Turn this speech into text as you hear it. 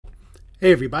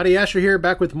Hey everybody, Asher here,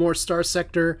 back with more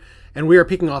Starsector, and we are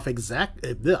picking up exactly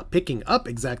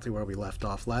where we left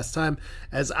off last time,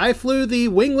 as I flew the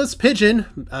wingless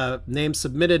pigeon, name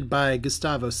submitted by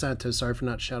Gustavo Santos, sorry for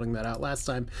not shouting that out last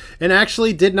time, and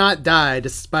actually did not die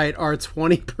despite our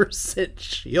 20%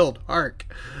 shield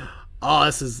arc. Oh,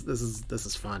 this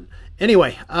is fun.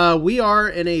 Anyway, we are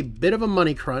in a bit of a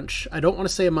money crunch. I don't want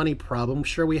to say a money problem.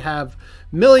 Sure, we have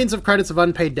millions of credits of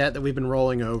unpaid debt that we've been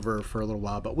rolling over for a little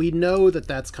while, but we know that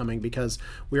that's coming because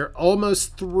we are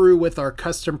almost through with our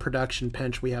custom production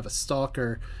pinch. We have a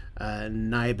Stalker,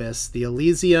 Nibus, the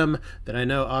Elysium that I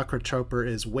know Acrotroper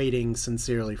is waiting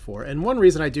sincerely for. And one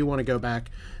reason I do want to go back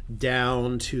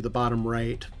down to the bottom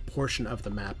right portion of the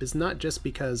map is not just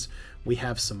because we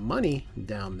have some money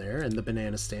down there in the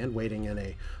banana stand waiting in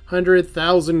a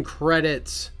 100,000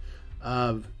 credits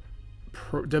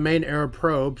domain error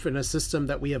probe in a system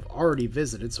that we have already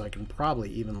visited, so I can probably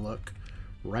even look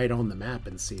right on the map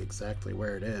and see exactly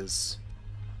where it is.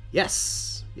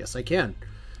 Yes I can.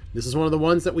 This is one of the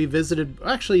ones that we visited.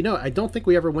 Actually, no, I don't think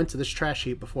we ever went to this trash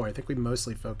heap before. I think we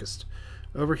mostly focused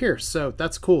over here, so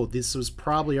that's cool. This was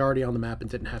probably already on the map and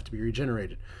didn't have to be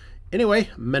regenerated. Anyway,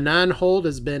 Manan Hold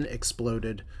has been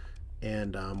exploded,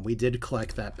 and we did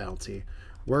collect that bounty.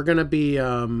 We're gonna be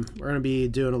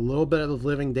doing a little bit of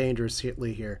living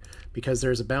dangerously here because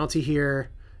there's a bounty here,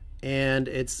 and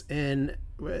it's in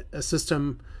a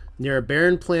system near a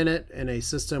barren planet and a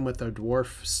system with a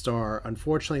dwarf star.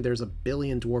 Unfortunately, there's a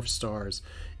billion dwarf stars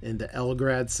in the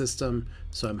Elgrad system,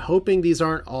 so I'm hoping these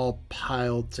aren't all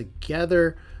piled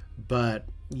together, but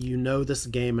you know this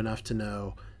game enough to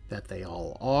know that they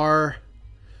all are.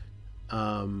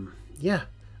 Yeah,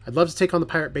 I'd love to take on the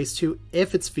pirate base too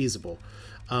if it's feasible.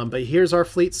 But here's our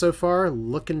fleet so far,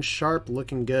 looking sharp,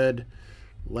 looking good.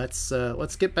 Let's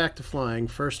get back to flying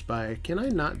first by, can I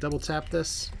not double tap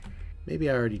this? Maybe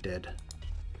I already did.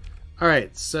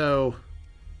 Alright, so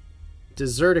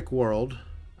Desertic World.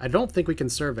 I don't think we can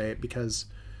survey it because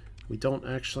we don't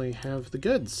actually have the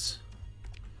goods.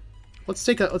 Let's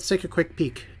take a quick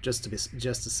peek just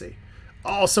to see.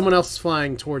 Oh, someone else is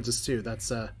flying towards us too.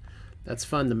 That's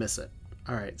fun to miss it.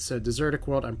 Alright, so Desertic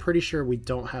World, I'm pretty sure we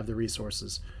don't have the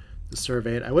resources to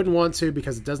survey it. I wouldn't want to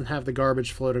because it doesn't have the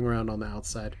garbage floating around on the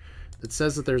outside. It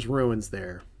says that there's ruins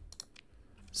there.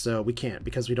 So we can't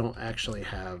because we don't actually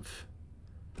have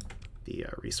the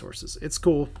resources. It's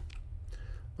cool.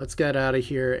 Let's get out of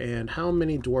here. And how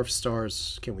many dwarf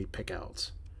stars can we pick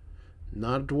out?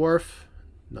 Not a dwarf.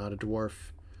 Not a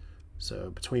dwarf. So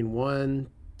between one,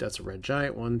 that's a red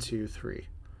giant. 1, 2, 3.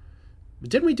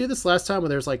 Didn't we do this last time when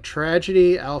there's like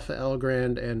Tragedy, Alpha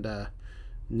Elgrand, and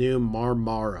New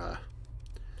Marmara?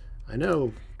 I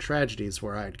know Tragedy is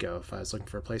where I'd go if I was looking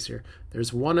for a place here.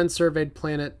 There's one unsurveyed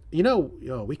planet. You know,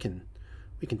 we can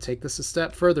take this a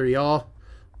step further, y'all.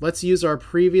 Let's use our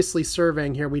previously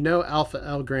surveying here. We know Alpha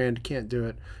Elgrand can't do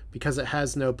it because it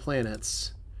has no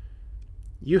planets.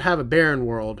 You have a barren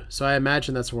world, so I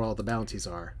imagine that's where all the bounties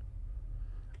are.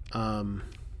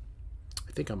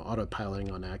 I think I'm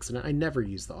autopiloting on accident. I never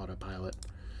use the autopilot.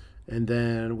 And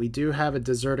then we do have a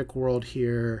desertic world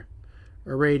here.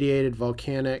 Irradiated,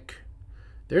 volcanic.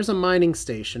 There's a mining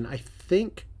station. I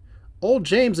think Old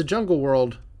James, a jungle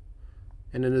world,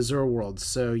 and an Azure world.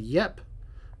 So, yep.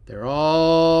 They're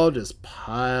all just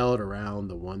piled around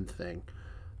the one thing.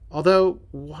 Although,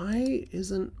 why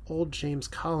isn't Old James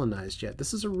colonized yet?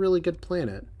 This is a really good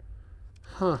planet.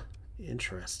 Huh.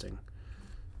 Interesting.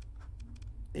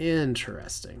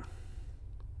 Interesting.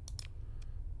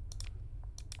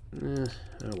 Oh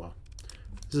well.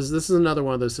 This is another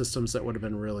one of those systems that would have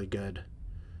been really good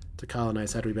to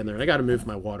colonize had we been there. I got to move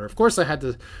my water. Of course, I had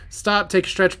to stop, take a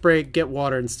stretch break, get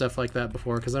water and stuff like that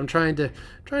before because I'm trying to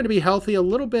be healthy. A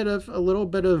little bit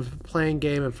of playing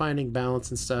game and finding balance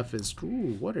and stuff is.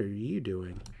 Ooh, what are you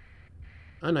doing?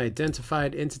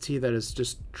 Unidentified entity that is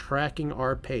just tracking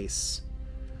our pace.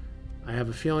 I have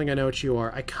a feeling I know what you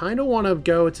are. I kind of want to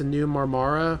go to New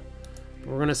Marmara, but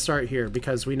we're going to start here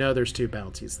because we know there's 2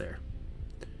 bounties there.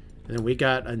 And then we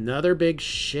got another big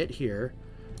shit here.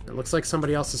 It looks like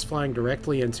somebody else is flying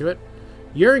directly into it.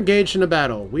 You're engaged in a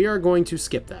battle. We are going to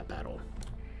skip that battle.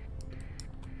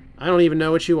 I don't even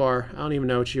know what you are. I don't even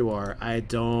know what you are. I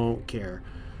don't care.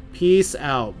 Peace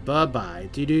out. Bye-bye.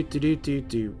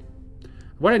 Do-do-do-do-do-do.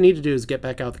 What I need to do is get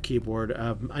back out the keyboard.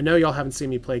 I know y'all haven't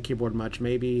seen me play keyboard much.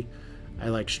 Maybe I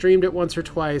like streamed it once or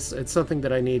twice. It's something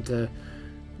that I need to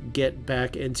get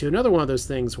back into. Another one of those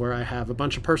things where I have a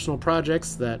bunch of personal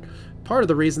projects that part of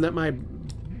the reason that my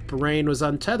brain was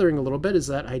untethering a little bit is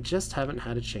that I just haven't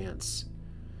had a chance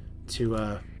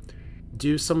to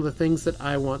do some of the things that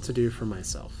I want to do for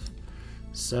myself.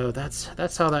 So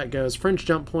that's how that goes. Fringe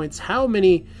jump points. How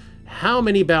many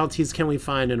bounties can we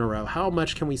find in a row? How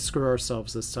much can we screw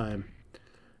ourselves this time?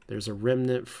 There's a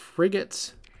remnant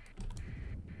frigate.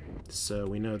 So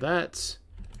we know that.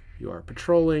 You are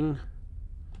patrolling.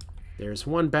 There's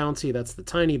one bounty. That's the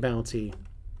tiny bounty.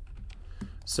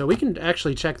 So we can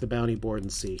actually check the bounty board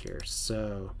and see here.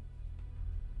 So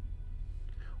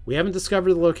we haven't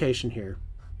discovered the location here.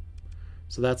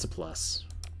 So that's a plus.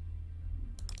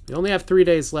 We only have 3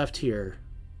 days left here.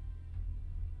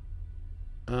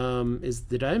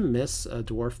 Did I miss a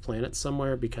dwarf planet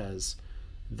somewhere? Because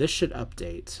this should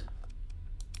update.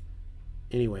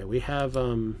 Anyway, we have,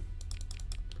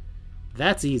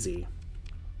 that's easy.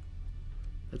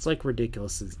 That's like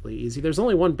ridiculously easy. There's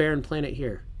only one barren planet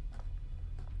here.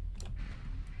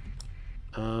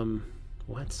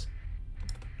 What?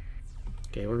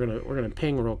 Okay, we're gonna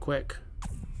ping real quick.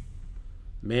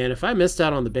 Man, if I missed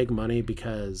out on the big money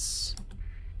because...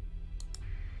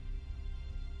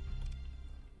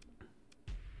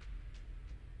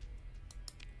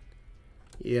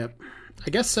 Yep, I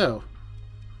guess so.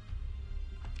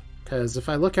 Because if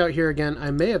I look out here again, I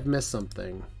may have missed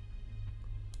something.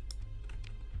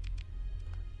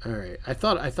 Alright, I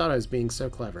thought I was being so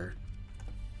clever.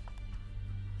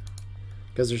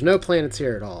 Because there's no planets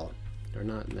here at all. They're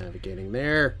not navigating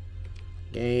there.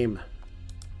 Game.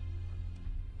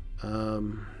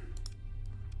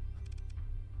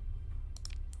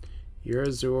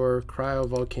 Azure,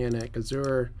 cryovolcanic,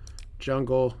 Azure,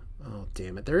 jungle. Oh,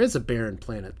 damn it. There is a barren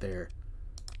planet there.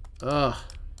 Ugh.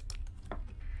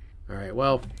 Alright,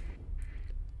 well.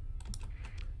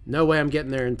 No way I'm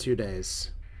getting there in 2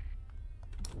 days.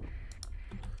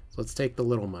 So let's take the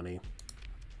little money.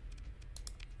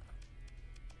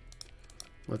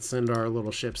 Let's send our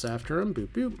little ships after them. Boop,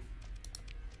 boop.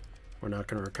 We're not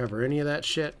going to recover any of that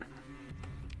shit.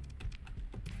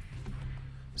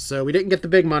 So we didn't get the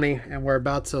big money, and we're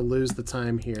about to lose the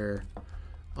time here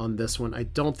on this one. I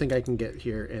don't think I can get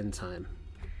here in time.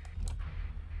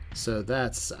 So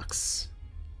that sucks.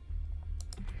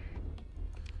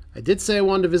 I did say I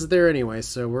wanted to visit there anyway,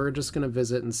 so we're just going to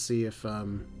visit and see if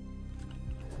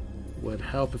would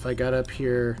help if I got up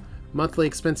here. Monthly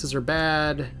expenses are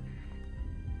bad.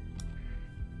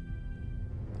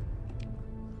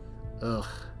 Ugh.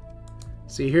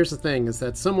 See, here's the thing, is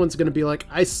that someone's going to be like,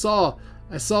 I saw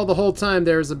the whole time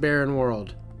there's a barren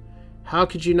world. How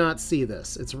could you not see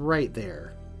this? It's right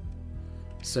there.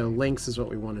 So links is what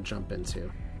we want to jump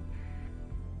into.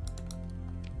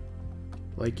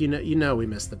 Like, you know we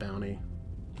missed the bounty.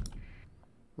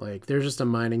 Like, there's just a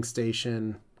mining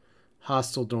station,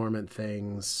 hostile dormant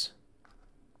things,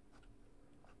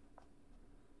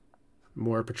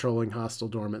 more patrolling hostile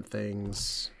dormant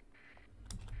things.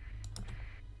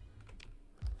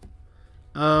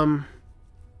 Your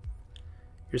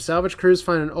salvage crews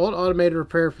find an old automated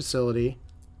repair facility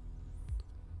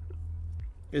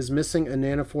is missing a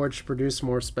nanoforge to produce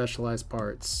more specialized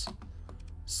parts.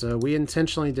 So we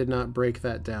intentionally did not break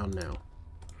that down now.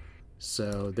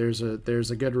 So there's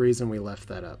a good reason we left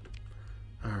that up.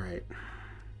 All right.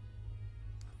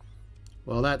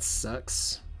 Well, that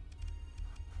sucks.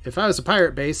 If I was a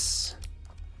pirate base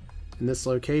in this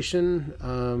location,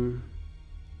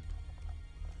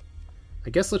 I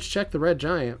guess let's check the Red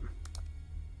Giant.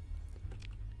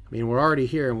 I mean, we're already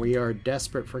here and we are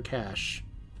desperate for cash.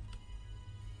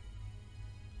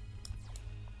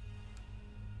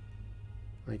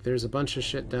 Like, there's a bunch of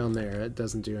shit down there. It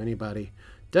doesn't do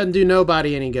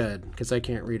nobody any good because I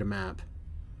can't read a map.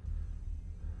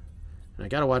 And I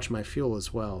gotta watch my fuel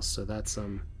as well, so that's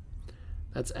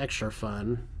extra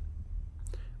fun.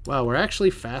 Wow, we're actually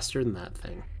faster than that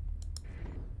thing.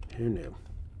 Who knew?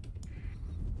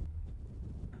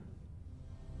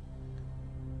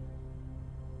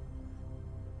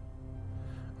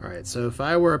 Alright, so if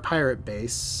I were a pirate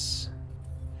base...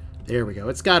 There we go.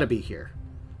 It's got to be here.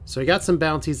 So we got some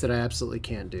bounties that I absolutely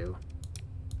can't do.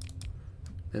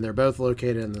 And they're both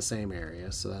located in the same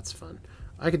area, so that's fun.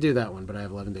 I could do that one, but I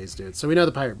have 11 days to do it. So we know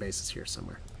the pirate base is here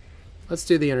somewhere. Let's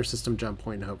do the intersystem jump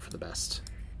point and hope for the best.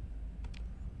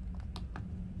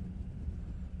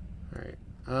 Alright.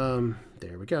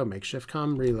 There we go. Makeshift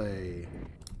comm relay.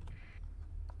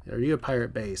 Are you a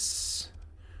pirate base?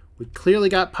 We clearly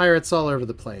got pirates all over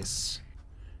the place.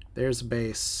 There's a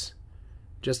base.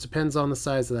 Just depends on the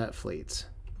size of that fleet.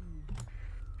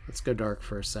 Let's go dark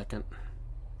for a second.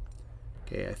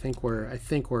 Okay, I think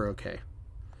we're okay.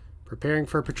 Preparing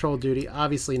for patrol duty.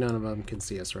 Obviously none of them can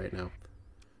see us right now.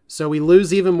 So we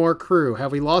lose even more crew.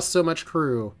 Have we lost so much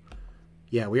crew?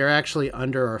 Yeah, we are actually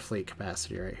under our fleet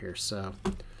capacity right here. So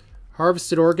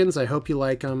harvested organs, I hope you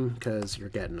like them because you're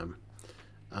getting them.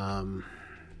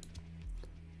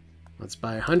 Let's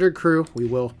buy 100 crew. We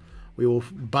will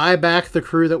buy back the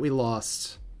crew that we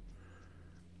lost.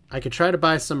 I could try to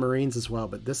buy some Marines as well,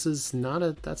 but this is not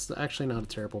a, that's actually not a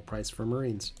terrible price for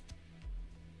Marines.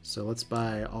 So let's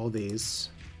buy all these.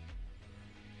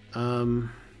 We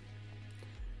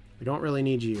don't really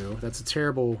need you. That's a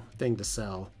terrible thing to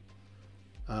sell.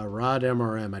 Rod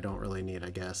MRM I don't really need,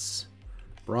 I guess.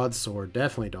 Broadsword,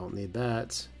 definitely don't need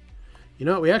that. You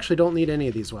know what, we actually don't need any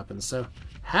of these weapons, so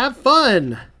have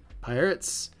fun,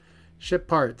 pirates. Ship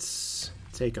parts,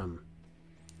 take them.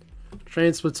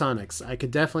 Transplutonics, I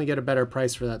could definitely get a better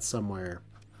price for that somewhere.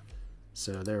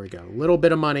 So there we go, a little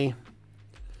bit of money.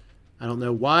 I don't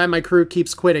know why my crew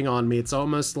keeps quitting on me. It's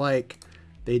almost like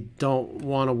they don't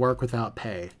want to work without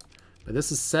pay. But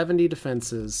this is 70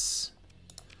 defenses.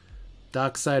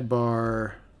 Dockside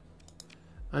bar.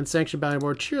 Unsanctioned bounty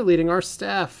board. Cheerleading our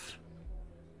staff.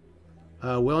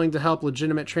 Willing to help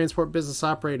legitimate transport business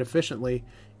operate efficiently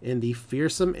in the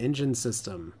fearsome engine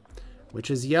system. Which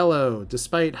is yellow,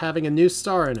 despite having a new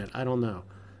star in it. I don't know.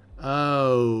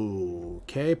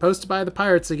 Okay. Posted by the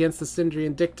pirates against the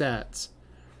Syndrian Dictats.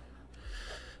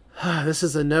 This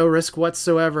is a no risk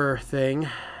whatsoever thing.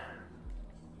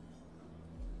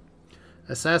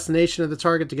 Assassination of the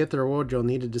target. To get the reward, you'll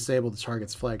need to disable the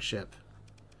target's flagship.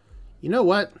 You know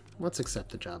what? Let's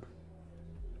accept the job.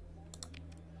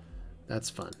 That's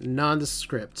fun.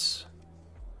 Nondescript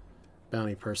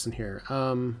bounty person here.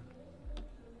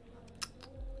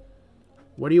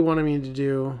 What do you want me to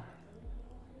do?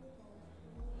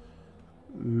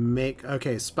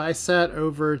 Okay, spy sat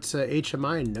over to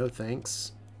HMI. No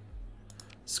thanks.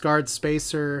 Scarred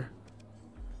Spacer.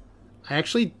 I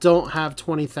actually don't have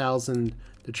 20,000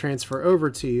 to transfer over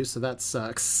to you, so that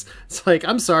sucks. It's like,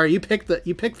 I'm sorry, you picked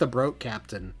the broke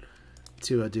captain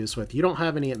to deuce with. You don't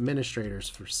have any administrators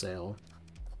for sale.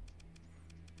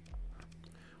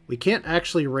 We can't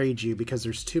actually raid you because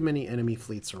there's too many enemy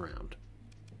fleets around.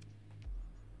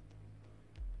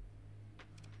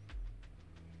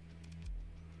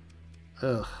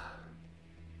 Ugh.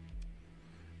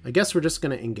 I guess we're just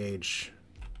going to engage.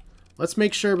 Let's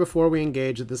make sure before we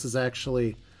engage that this is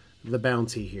actually the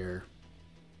bounty here.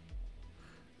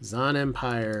 Zon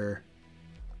Empire.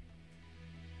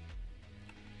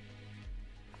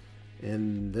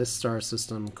 In this star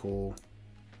system, cool.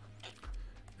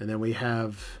 And then we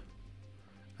have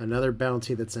another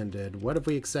bounty that's ended. What have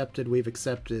we accepted? We've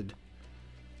accepted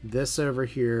this over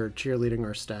here, cheerleading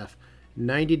our staff.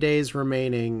 90 days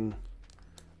remaining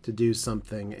to do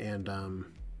something, and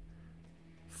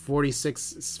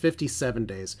 57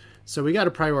 days. So we got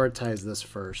to prioritize this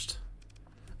first.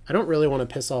 I don't really want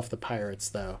to piss off the pirates,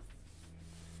 though.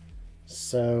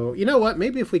 So, you know what?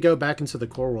 Maybe if we go back into the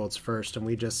core worlds first, and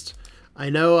we just... I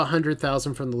know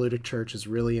 100,000 from the Looted Church is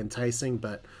really enticing,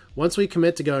 but once we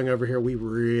commit to going over here, we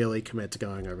really commit to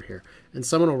going over here. And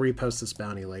someone will repost this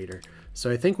bounty later.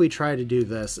 So I think we try to do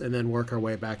this, and then work our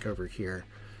way back over here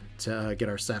to get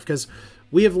our staff. Because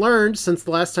we have learned since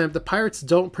the last time the pirates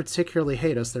don't particularly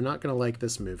hate us. They're not going to like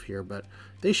this move here, but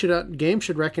they should game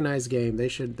should recognize game. They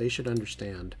should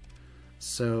understand.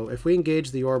 So if we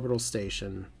engage the orbital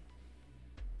station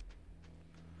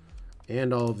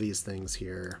and all of these things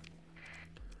here,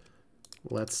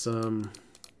 let's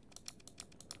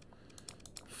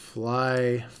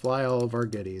fly all of our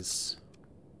goodies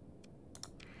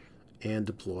and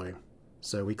deploy.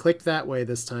 So we click that way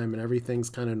this time, and everything's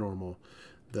kind of normal.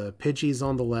 The Pidgey's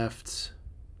on the left.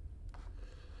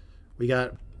 We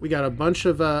got a bunch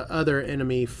of other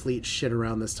enemy fleet shit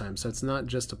around this time, so it's not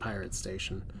just a pirate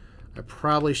station. I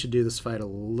probably should do this fight a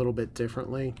little bit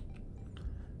differently,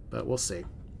 but we'll see.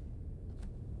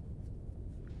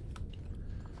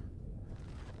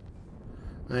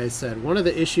 Like I said, one of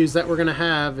the issues that we're going to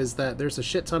have is that there's a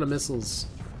shit ton of missiles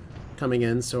coming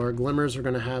in, so our Glimmers are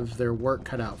going to have their work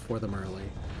cut out for them early.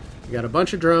 We got a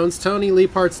bunch of drones. Tony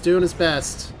Leapart's doing his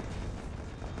best.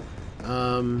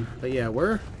 But yeah,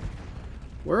 we're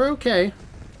okay.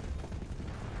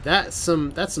 That's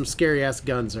some scary ass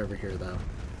guns over here, though.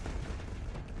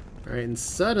 All right, and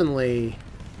suddenly,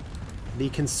 the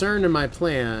concern in my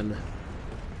plan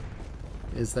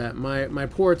is that my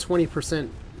poor 20%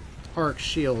 arc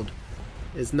shield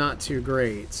is not too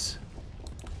great,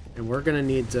 and we're gonna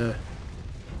need to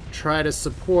try to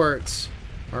support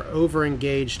our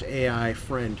over-engaged AI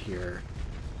friend here,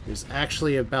 who's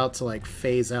actually about to like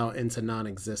phase out into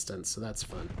non-existence, so that's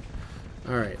fun.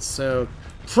 Alright, so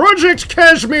Project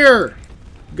Cashmere!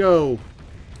 Go!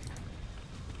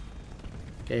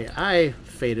 Okay, I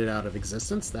faded out of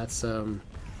existence. That's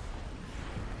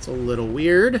it's a little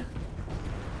weird.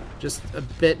 Just a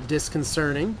bit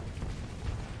disconcerting.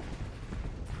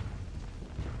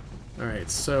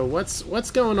 Alright, so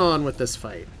what's going on with this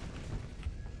fight?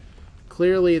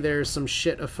 Clearly there's some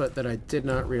shit afoot that I did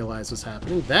not realize was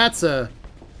happening. That's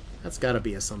gotta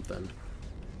be a something.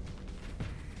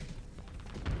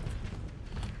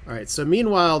 Alright, so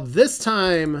meanwhile, this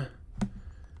time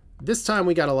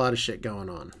we got a lot of shit going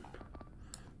on.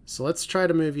 So let's try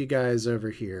to move you guys over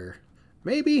here.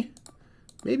 Maybe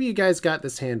you guys got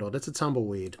this handled. It's a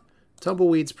tumbleweed.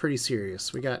 Tumbleweed's pretty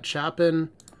serious. We got Chopin,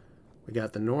 we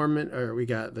got the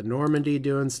Normandy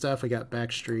doing stuff, we got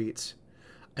Backstreet.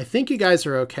 I think you guys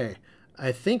are okay.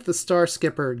 I think the Star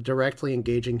Skipper directly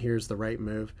engaging here is the right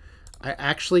move. I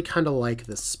actually kind of like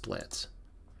this split.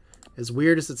 As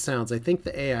weird as it sounds, I think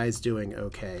the AI is doing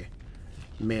okay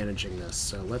managing this.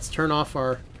 So let's turn off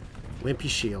our wimpy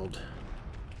shield.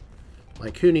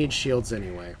 Like, who needs shields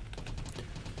anyway?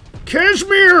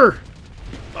 Cashmere!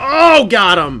 Oh,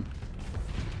 got him!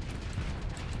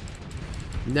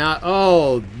 Now,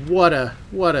 oh, what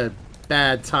a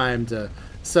bad time to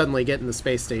suddenly get in the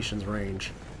space station's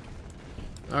range.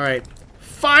 Alright.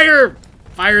 Fire!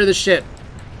 Fire the shit!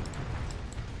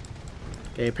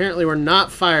 Okay, apparently we're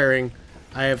not firing.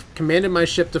 I have commanded my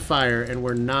ship to fire, and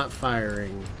we're not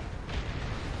firing.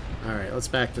 Alright, let's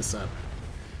back this up.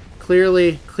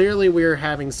 Clearly we're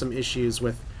having some issues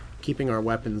with keeping our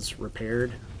weapons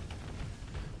repaired.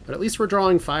 But at least we're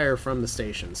drawing fire from the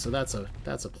station, so that's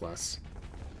a plus.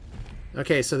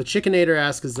 Okay, so the Chickinator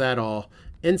asks, is that all?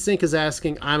 NSYNC is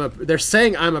asking, they're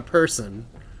saying I'm a person.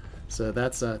 So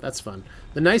that's fun.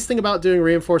 The nice thing about doing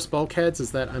reinforced bulkheads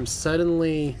is that I'm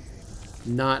suddenly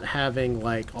not having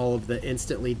like all of the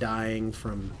instantly dying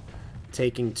from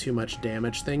taking too much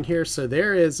damage thing here. So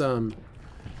there is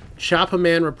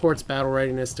Choppa-Man reports battle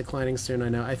readiness declining soon. I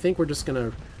know. I think we're just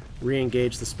gonna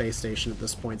re-engage the space station at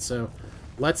this point. So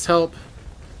let's help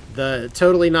the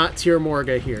totally not Tier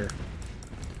Morga here.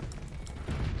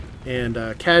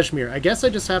 And Cashmere. I guess I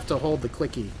just have to hold the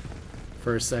clicky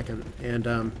for a second.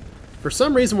 And for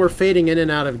some reason we're fading in and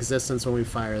out of existence when we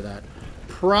fire that.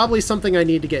 Probably something I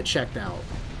need to get checked out.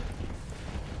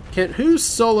 Who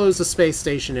solos a space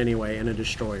station anyway in a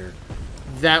destroyer?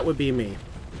 That would be me.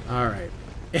 Alright.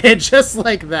 And just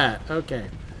like that. Okay.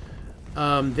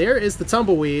 There is the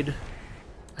tumbleweed.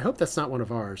 I hope that's not one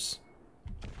of ours.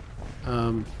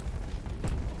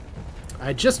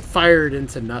 I just fired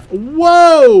into nothing.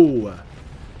 Whoa!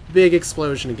 Big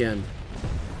explosion again.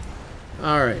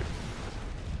 Alright.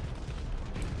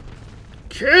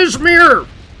 Cashmere!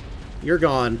 You're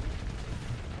gone.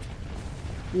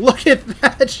 Look at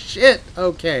that shit!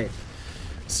 Okay.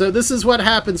 So this is what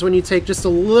happens when you take just a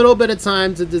little bit of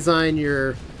time to design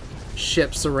your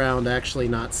ships around actually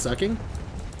not sucking.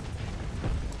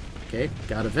 Okay,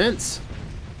 got events.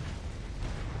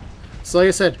 So like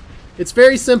I said, it's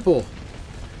very simple.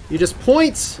 You just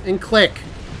point and click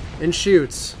and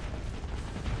shoot.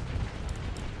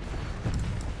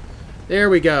 There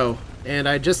we go. And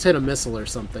I just hit a missile or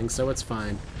something, so it's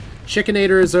fine.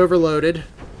 Chickinator is overloaded.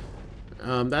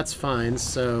 That's fine.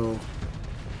 So,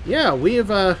 yeah,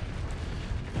 we're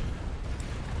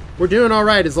doing all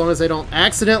right as long as I don't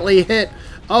accidentally hit.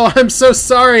 Oh, I'm so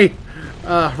sorry,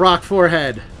 Rock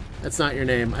Forehead. That's not your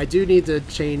name. I do need to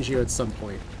change you at some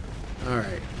point. All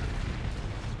right.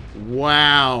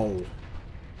 Wow.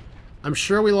 I'm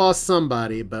sure we lost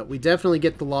somebody, but we definitely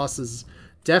get the losses.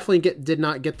 Did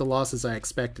not get the losses I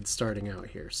expected starting out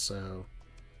here. So,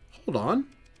 hold on.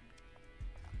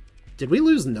 Did we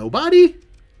lose nobody?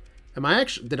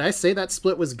 Did I say that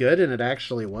split was good and it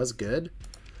actually was good?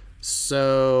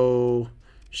 So,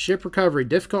 ship recovery,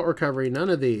 difficult recovery, none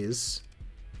of these.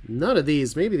 None of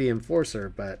these, maybe the Enforcer,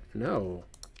 but no.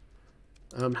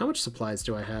 How much supplies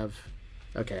do I have?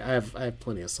 Okay, I have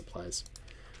plenty of supplies.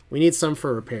 We need some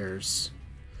for repairs.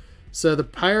 So the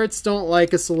pirates don't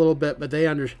like us a little bit, but they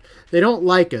don't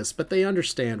like us, but they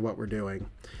understand what we're doing.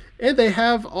 And they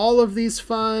have all of these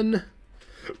fun,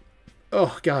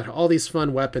 oh god, all these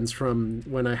fun weapons from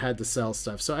when I had to sell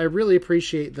stuff. So I really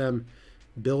appreciate them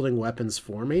building weapons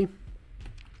for me.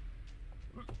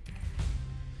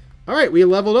 Alright, we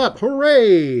leveled up.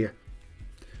 Hooray!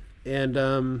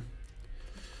 And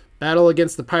battle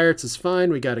against the pirates is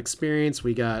fine. We got experience.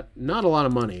 We got not a lot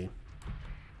of money.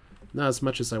 Not as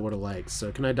much as I would have liked.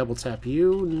 So can I double tap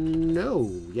you? No.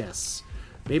 Yes.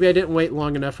 Maybe I didn't wait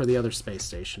long enough for the other space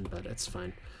station, but it's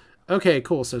fine. Okay,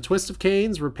 cool. So Twist of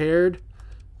Canes repaired.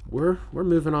 We're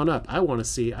moving on up. I want to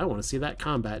see that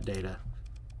combat data.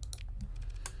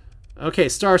 Okay,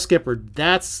 Star Skipper.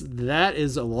 That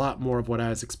is a lot more of what I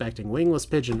was expecting. Wingless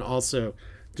Pigeon also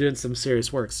doing some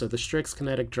serious work. So the Strix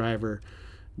Kinetic Driver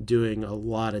doing a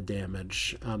lot of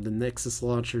damage. The Nexus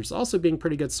launchers also being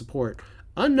pretty good support.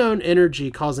 Unknown energy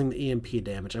causing the EMP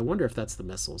damage. I wonder if that's the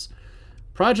missiles.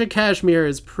 Project Cashmere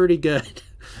is pretty good.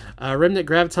 Remnant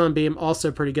Graviton Beam,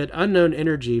 also pretty good. Unknown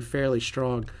energy, fairly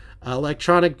strong.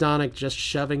 Electronic Donic, just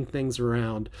shoving things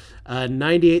around.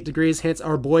 98 degrees,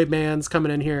 our boy band's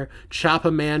coming in here.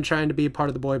 Choppa Man trying to be part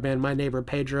of the boy band. My neighbor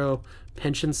Pedro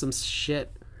pinching some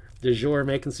shit. De jour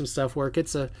making some stuff work.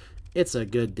 It's a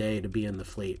good day to be in the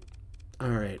fleet.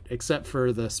 Alright, except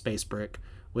for the space brick,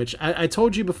 which I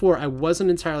told you before, I wasn't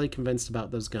entirely convinced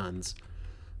about those guns.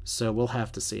 So we'll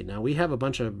have to see. Now we have a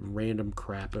bunch of random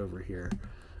crap over here.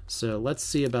 So let's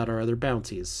see about our other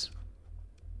bounties.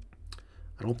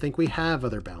 I don't think we have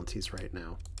other bounties right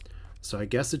now. So I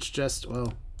guess it's just,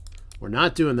 well, we're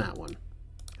not doing that one.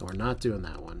 And we're not doing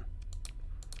that one.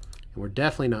 And we're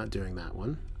definitely not doing that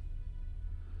one.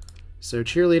 So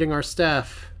cheerleading our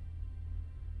staff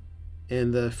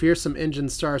in the Fearsome Engine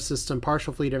Star System,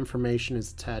 partial fleet information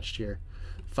is attached here.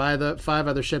 Five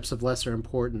other ships of lesser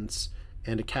importance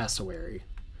and a cassowary.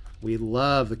 We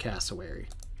love the cassowary.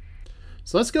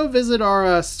 So let's go visit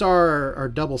our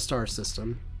double star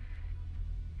system.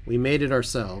 We made it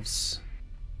ourselves.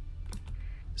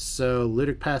 So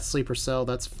Ludic Path Sleeper Cell,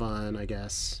 that's fun, I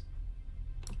guess.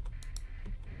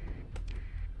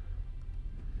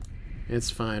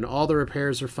 It's fine. All the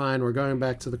repairs are fine. We're going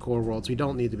back to the core worlds. We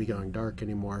don't need to be going dark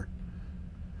anymore.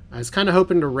 I was kind of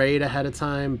hoping to raid ahead of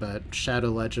time, but Shadow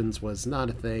Legends was not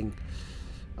a thing.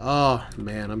 Oh,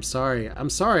 man, I'm sorry. I'm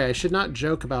sorry. I should not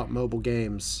joke about mobile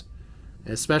games,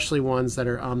 especially ones that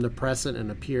are omnipresent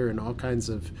and appear in all kinds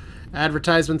of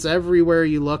advertisements everywhere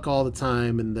you look all the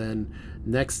time, and then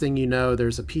next thing you know,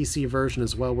 there's a PC version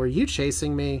as well. Were you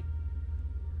chasing me?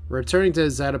 We're returning to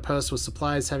Zetapost with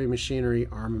supplies, heavy machinery,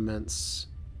 armaments.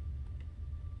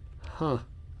 Huh.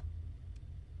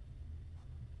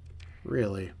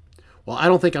 Really? Well, I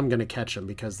don't think I'm going to catch them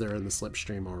because they're in the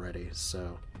slipstream already,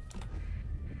 so...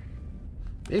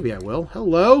 Maybe I will.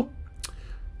 Hello?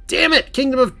 Damn it!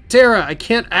 Kingdom of Terra! I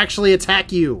can't actually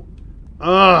attack you!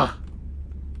 Ugh!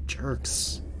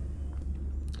 Jerks.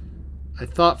 I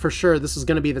thought for sure this was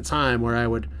going to be the time where I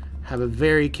would have a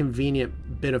very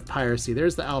convenient bit of piracy.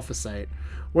 There's the Alpha site.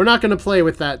 We're not going to play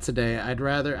with that today. I'd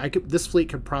rather... this fleet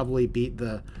could probably beat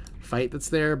the fight that's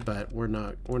there, but we're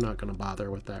not going to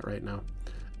bother with that right now.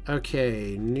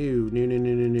 Okay, new.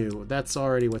 That's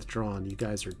already withdrawn. You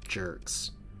guys are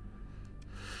jerks.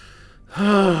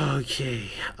 Okay.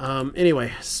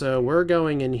 Anyway, so we're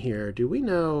going in here. Do we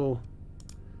know,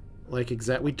 like,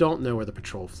 we don't know where the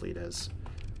patrol fleet is.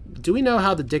 Do we know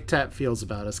how the Dictat feels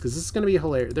about us? Because this is going to be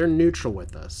hilarious. They're neutral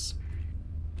with us.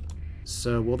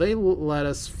 So will they let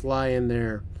us fly in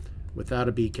there without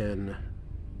a beacon?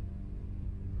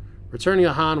 Returning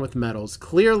a Han with medals.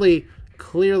 Clearly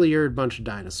you're a bunch of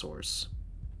dinosaurs.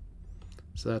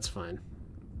 So that's fine.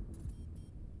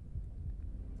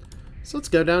 So let's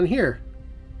go down here.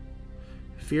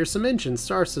 Fearsome Engine,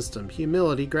 Star System,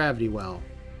 Humility, Gravity Well.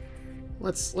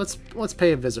 Let's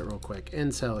pay a visit real quick.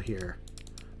 Intel here.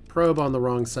 Probe on the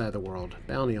wrong side of the world.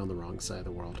 Bounty on the wrong side of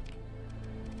the world.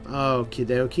 Okie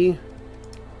dokie.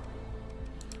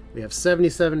 We have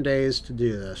 77 days to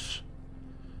do this.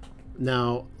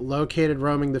 Now, located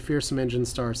roaming the Fearsome Engine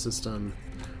Star System,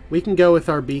 we can go with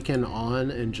our beacon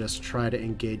on and just try to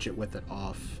engage it with it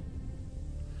off.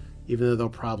 Even though they'll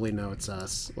probably know it's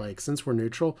us. Like, since we're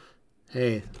neutral,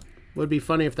 hey, would be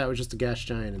funny if that was just a gas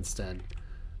giant instead.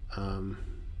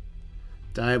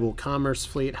 Diable Commerce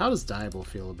Fleet. How does Diable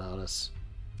feel about us?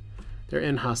 They're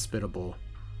inhospitable.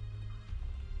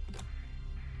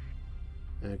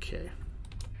 Okay.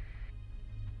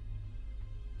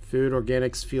 Food,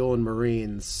 organics, fuel, and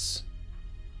marines.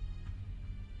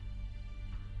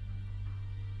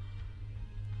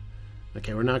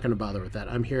 Okay, we're not going to bother with that.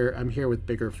 I'm here with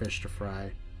bigger fish to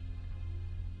fry.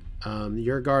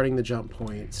 You're guarding the jump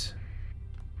point.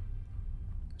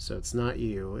 So it's not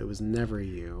you. It was never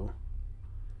you.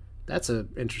 That's an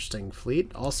interesting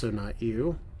fleet. Also not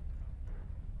you.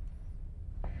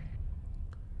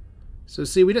 So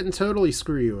see, we didn't totally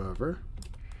screw you over.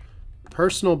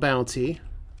 Personal bounty.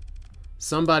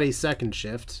 Somebody's second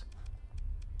shift.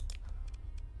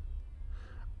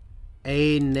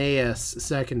 Aeneas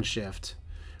second shift.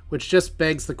 Which just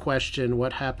begs the question,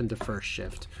 what happened to first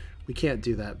shift? We can't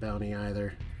do that bounty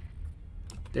either.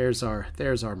 There's our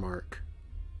mark.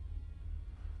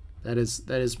 That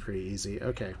is pretty easy.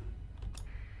 Okay.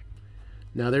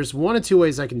 Now there's one of two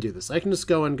ways I can do this. I can just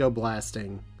go and go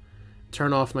blasting,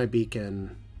 turn off my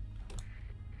beacon,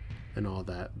 and all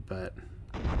that, but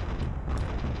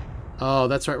oh,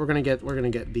 that's right. We're gonna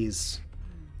get these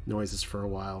noises for a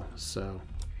while. So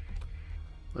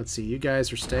let's see. You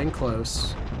guys are staying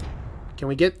close. Can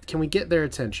we get their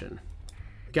attention?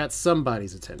 We got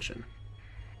somebody's attention.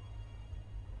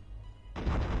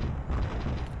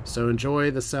 So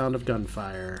enjoy the sound of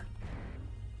gunfire.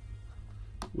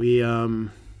 We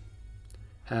have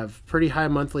pretty high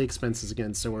monthly expenses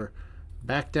again, so we're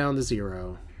back down to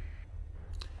 0.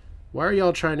 Why are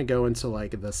y'all trying to go into,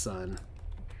 like, the sun?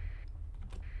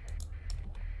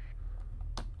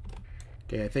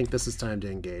 Okay, I think this is time to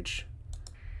engage.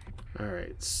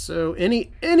 Alright, so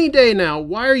any day now,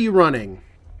 why are you running?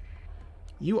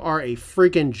 You are a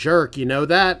freaking jerk, you know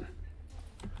that?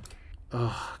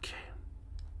 Oh, okay.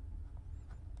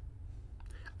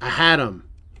 I had him.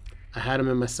 I had him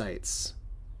in my sights.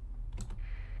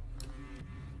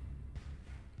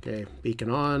 Okay, beacon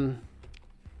on.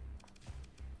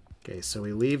 Okay, so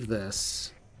we leave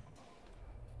this.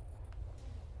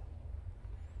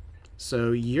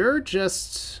 So you're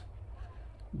just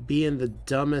being the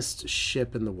dumbest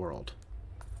ship in the world.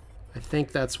 I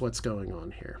think that's what's going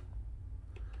on here.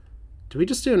 Do we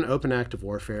just do an open active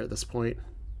warfare at this point?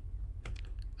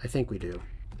 I think we do.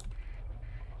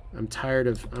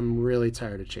 I'm really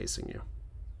tired of chasing you.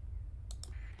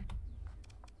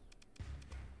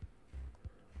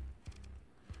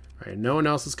 Alright, no one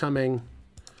else is coming.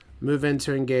 Move in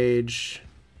to engage.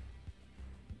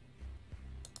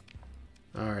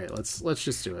 Alright, let's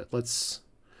just do it. Let's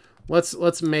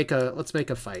make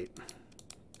a fight.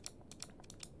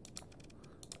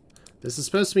 This is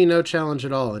supposed to be no challenge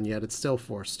at all, and yet it's still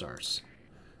 4 stars.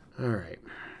 Alright.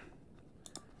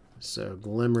 So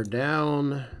glimmer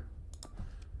down.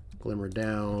 Glimmer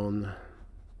down.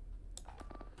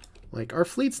 Like, our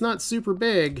fleet's not super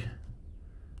big,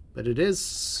 but it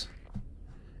is.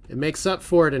 It makes up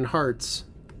for it in hearts.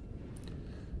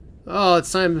 Oh,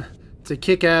 it's time to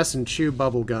kick ass and chew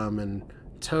bubblegum and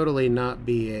totally not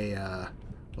be a,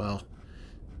 well,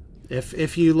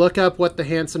 if you look up what the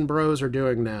Hanson Bros are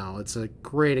doing now, it's a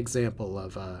great example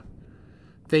of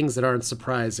things that aren't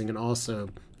surprising and also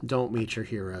don't meet your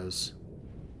heroes.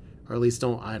 Or at least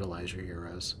don't idolize your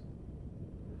heroes.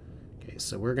 Okay,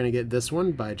 so we're going to get this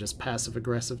one by just passive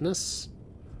aggressiveness.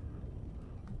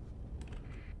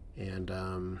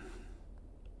 And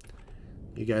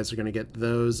you guys are going to get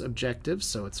those objectives,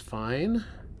 so it's fine.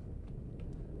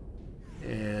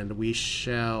 And we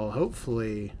shall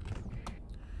hopefully...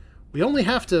 We only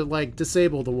have to, like,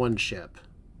 disable the one ship.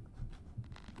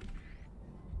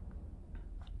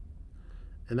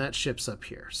 And that ship's up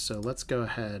here. So let's go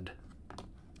ahead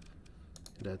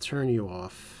and turn you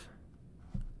off.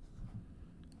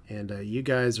 And you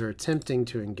guys are attempting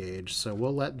to engage, so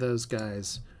we'll let those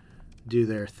guys do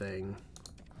their thing.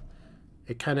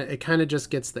 It kind of just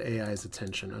gets the AI's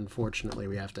attention. Unfortunately,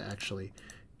 we have to actually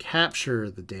capture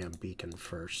the damn beacon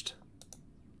first.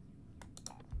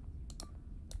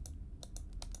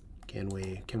 Can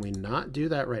we not do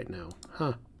that right now?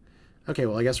 Huh. Okay,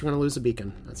 well, I guess we're going to lose the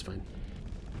beacon. That's fine.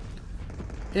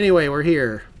 Anyway, we're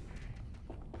here.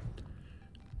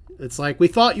 It's like, we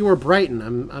thought you were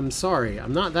Brighton. I'm sorry.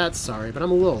 I'm not that sorry, but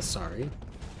I'm a little sorry.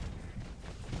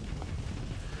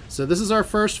 So this is our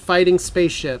first fighting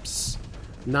spaceships,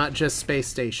 not just space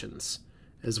stations.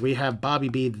 As we have Bobby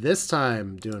B this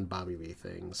time doing Bobby B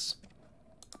things.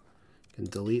 Can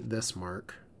delete this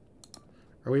mark.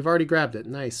 Or we've already grabbed it.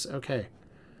 Nice. Okay.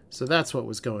 So that's what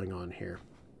was going on here.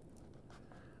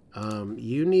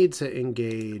 You need to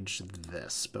engage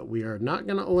this, but we are not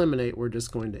going to eliminate. We're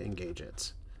just going to engage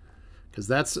it. Because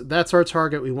that's our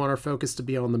target. We want our focus to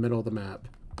be on the middle of the map.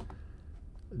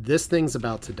 This thing's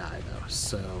about to die, though,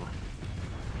 so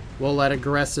we'll let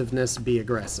aggressiveness be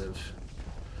aggressive.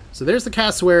 So there's the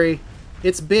cassowary.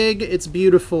 It's big, it's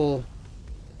beautiful,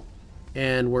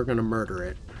 and we're going to murder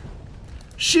it.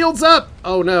 Shields up!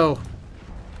 Oh, no.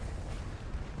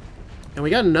 And we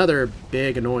got another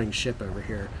big, annoying ship over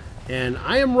here. And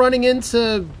I am running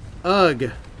into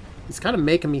Ugh. He's kind of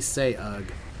making me say Ugh.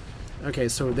 Okay,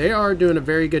 so they are doing a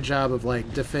very good job of,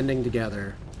 like, defending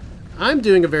together. I'm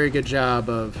doing a very good job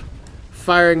of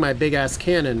firing my big-ass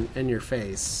cannon in your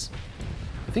face.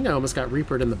 I think I almost got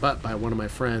reapered in the butt by one of my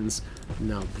friends.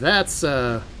 Now, that's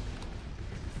a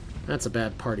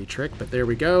bad party trick, but there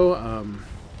we go.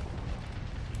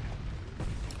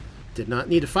 Did not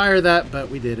need to fire that, but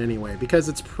we did anyway. Because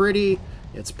it's pretty,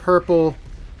 it's purple.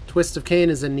 Twist of Cain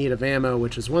is in need of ammo,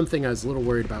 which is one thing I was a little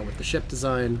worried about with the ship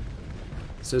design.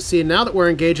 So see, now that we're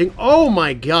engaging, oh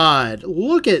my god,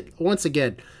 look at, once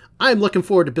again, I'm looking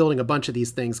forward to building a bunch of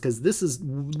these things, because this is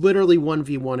literally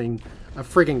 1v1ing a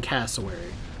friggin'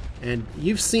 cassowary. And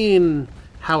you've seen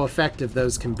how effective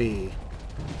those can be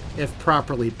if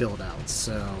properly built out,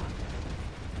 so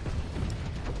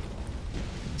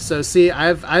So see,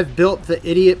 I've built the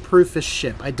idiot-proofest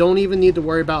ship. I don't even need to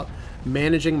worry about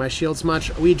managing my shields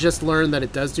much. We just learned that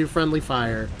it does do friendly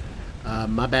fire.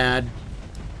 My bad.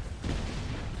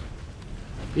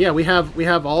 Yeah, we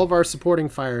have all of our supporting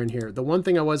fire in here. The one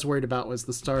thing I was worried about was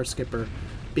the Star Skipper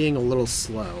being a little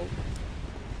slow.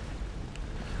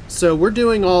 So we're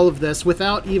doing all of this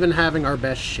without even having our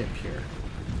best ship here.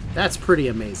 That's pretty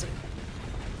amazing.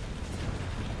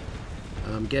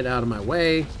 Get out of my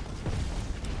way.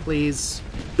 Please.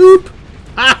 Boop!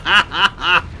 Ha ha ha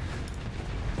ha!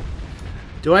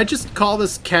 Do I just call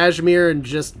this Cashmere and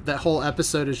just that whole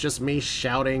episode is just me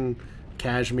shouting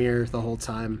Cashmere the whole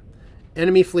time?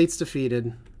 Enemy fleets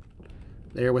defeated.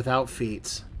 They're without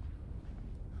feet.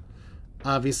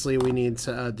 Obviously, we need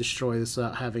to destroy this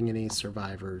without having any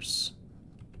survivors.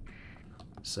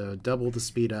 So, double the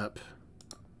speed up.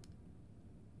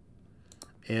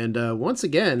 And once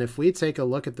again, if we take a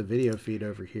look at the video feed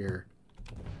over here,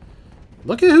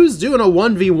 look at who's doing a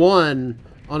 1v1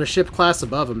 on a ship class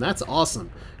above him. That's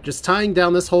awesome. Just tying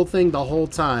down this whole thing the whole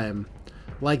time.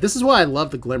 Like, this is why I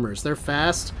love the Glimmers. They're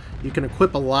fast. You can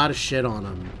equip a lot of shit on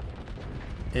them.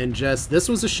 And just, this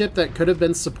was a ship that could have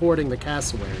been supporting the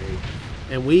Cassowary.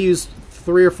 And we used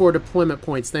 3 or 4 deployment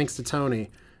points, thanks to Tony,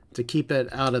 to keep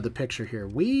it out of the picture here.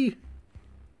 We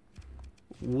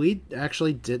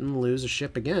actually didn't lose a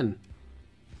ship again.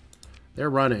 They're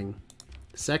running.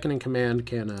 Second in command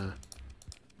can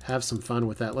have some fun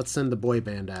with that. Let's send the boy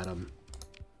band at them.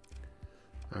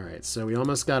 Alright, so we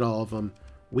almost got all of them.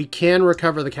 We can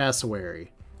recover the Cassowary.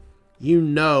 You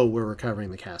know we're recovering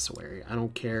the Cassowary. I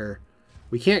don't care.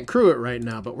 We can't crew it right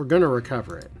now, but we're going to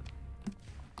recover it.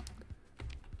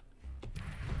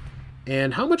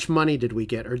 And how much money did we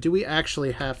get? Or do we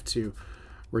actually have to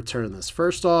return this?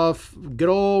 First off, good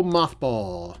old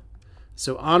Mothball.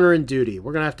 So honor and duty.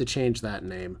 We're going to have to change that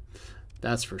name.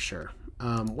 That's for sure.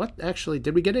 What actually,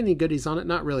 did we get any goodies on it?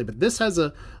 Not really, but this has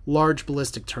a large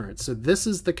ballistic turret. So this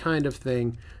is the kind of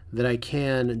thing that I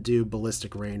can do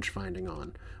ballistic range finding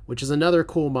on, which is another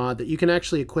cool mod that you can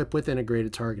actually equip with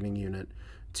integrated targeting unit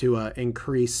to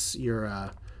increase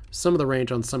your some of the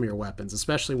range on some of your weapons,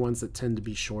 especially ones that tend to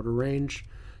be shorter range.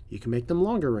 You can make them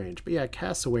longer range. But yeah,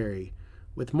 Cassowary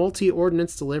with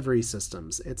multi-ordnance delivery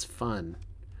systems. It's fun.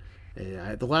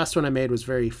 The last one I made was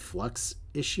very flux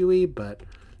issue-y, but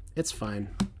it's fine.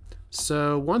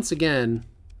 So once again,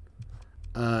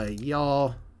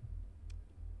 y'all,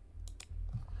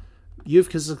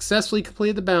 you've successfully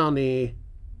completed the bounty,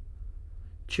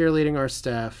 cheerleading our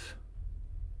staff.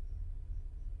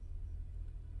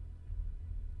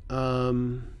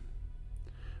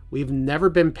 We've never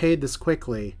been paid this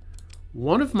quickly.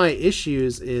 One of my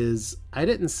issues is I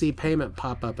didn't see payment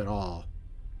pop up at all.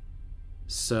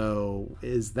 So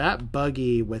is that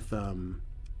buggy with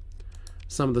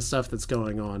some of the stuff that's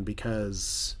going on?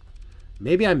 Because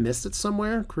maybe I missed it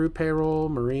somewhere. Crew payroll,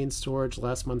 marine storage,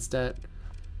 last month's debt.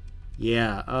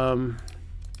 Yeah, I'm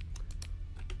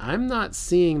not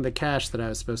seeing the cash that I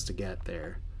was supposed to get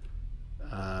there.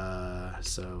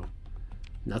 So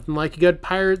nothing like a good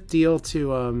pirate deal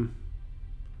to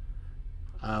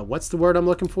what's the word I'm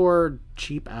looking for?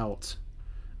 Cheap out.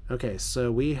 Okay,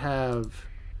 so we have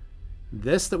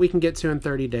this that we can get to in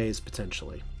 30 days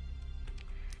potentially.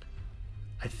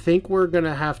 I think we're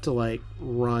gonna have to like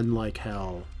run like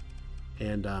hell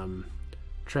and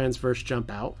transverse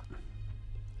jump out,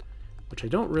 which I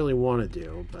don't really want to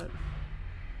do, but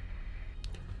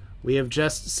we have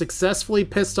just successfully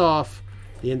pissed off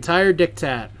the entire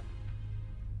diktat.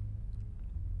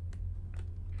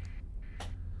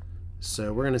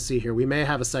 So we're gonna see here. We may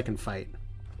have a second fight.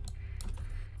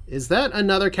 Is that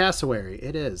another Cassowary?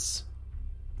 It is.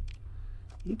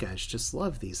 You guys just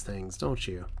love these things, don't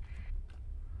you?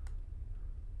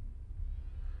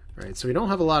 Alright, so we don't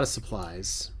have a lot of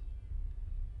supplies.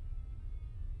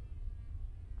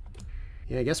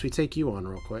 Yeah, I guess we take you on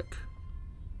real quick.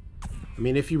 I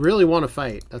mean, if you really want to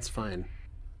fight, that's fine.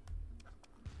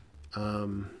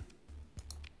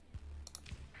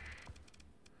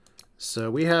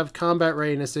 So we have combat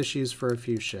readiness issues for a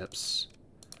few ships.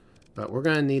 But we're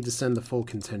going to need to send the full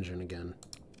contingent again.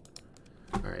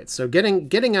 Alright, so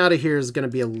getting out of here is going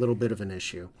to be a little bit of an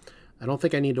issue. I don't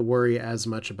think I need to worry as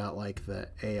much about like the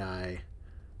AI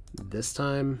this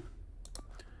time.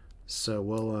 So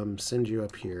we'll send you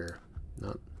up here.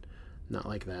 Not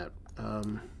like that.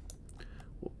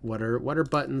 What are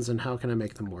buttons and how can I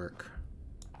make them work?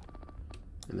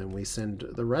 And then we send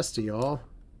the rest of y'all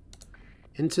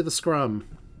into the scrum.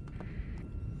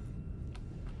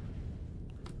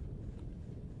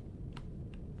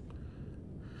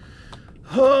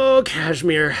 Oh,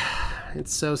 Cashmere.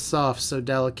 It's so soft, so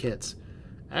delicate.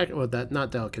 Well, that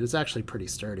not delicate. It's actually pretty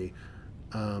sturdy.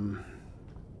 But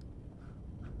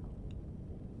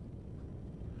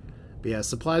yeah,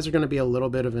 supplies are going to be a little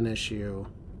bit of an issue.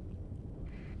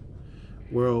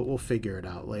 We'll figure it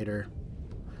out later.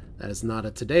 That is not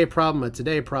a today problem. A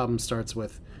today problem starts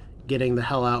with getting the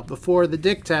hell out before the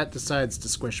diktat decides to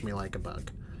squish me like a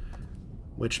bug.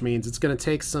 Which means it's going to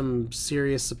take some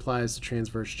serious supplies to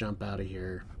transverse jump out of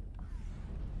here.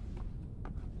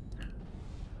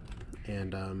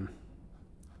 And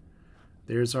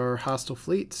there's our hostile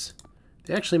fleets.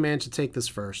 They actually managed to take this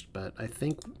first, but I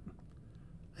think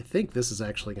this is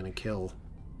actually going to kill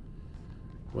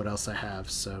what else I have.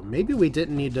 So maybe we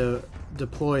didn't need to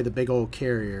deploy the big old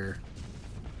carrier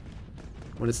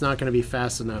when it's not going to be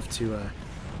fast enough to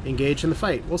engage in the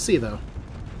fight. We'll see, though.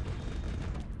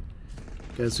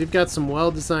 Because we've got some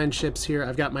well-designed ships here.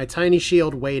 I've got my tiny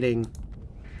shield waiting.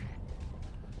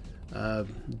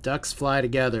 Ducks fly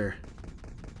together.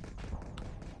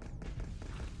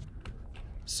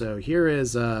 So here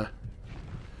is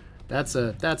that's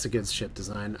a good ship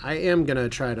design. I am gonna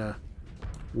try to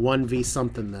 1v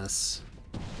something this.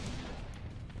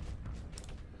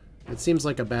 It seems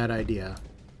like a bad idea.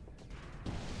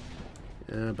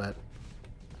 But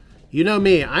you know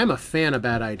me, I'm a fan of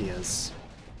bad ideas.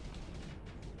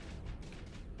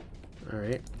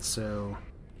 Alright, so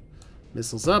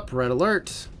missiles up, red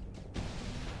alert.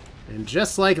 And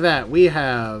just like that, we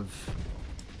have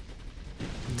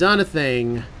done a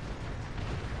thing.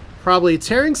 Probably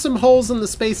tearing some holes in the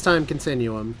space-time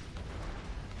continuum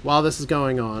while this is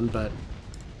going on, but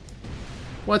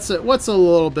what's a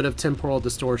little bit of temporal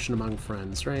distortion among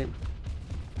friends, right?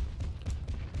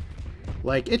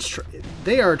 Like,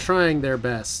 they are trying their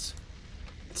best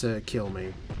to kill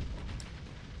me.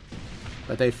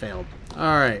 But they failed.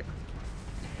 Alright.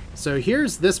 So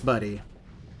here's this buddy.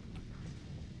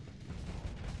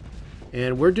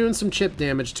 And we're doing some chip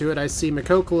damage to it. I see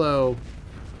Mikokolo.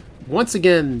 Once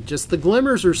again, just the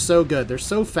glimmers are so good. They're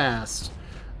so fast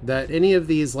that any of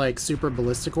these like super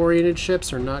ballistic oriented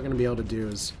ships are not going to be able to do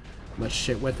as much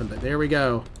shit with them. But there we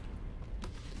go.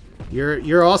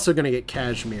 You're also going to get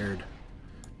cashmered.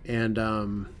 And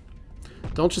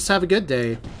don't just have a good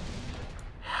day.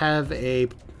 Have a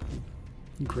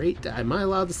great day. Am I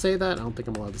allowed to say that? I don't think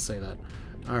I'm allowed to say that.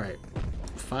 Alright.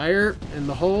 Fire in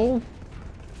the hole.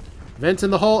 Vent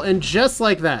in the hole. And just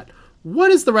like that.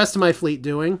 What is the rest of my fleet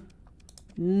doing?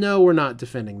 No, we're not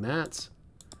defending that.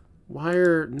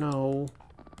 No.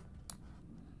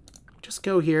 Just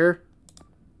go here.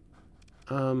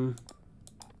 Can't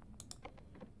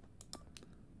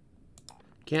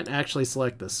actually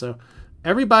select this. So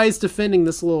everybody's defending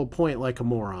this little point like a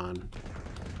moron.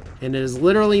 And it is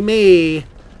literally me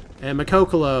and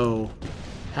Mikokolo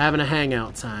having a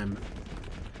hangout time.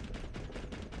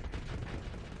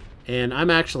 And I'm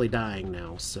actually dying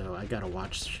now, so I gotta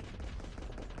watch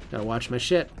my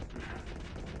shit.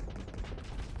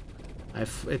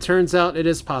 It turns out it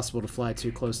is possible to fly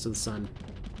too close to the sun.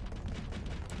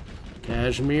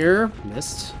 Cashmere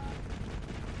missed.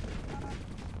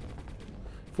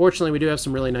 Fortunately, we do have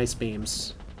some really nice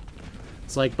beams.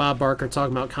 It's like Bob Barker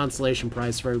talking about consolation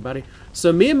prize for everybody.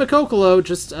 So me and Mikokolo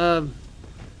just having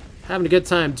a good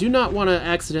time. Do not want to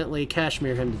accidentally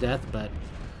Cashmere him to death, but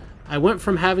I went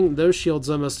from having those shields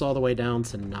almost all the way down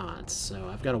to not, so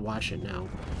I've got to watch it now.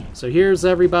 So here's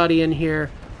everybody in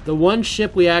here. The one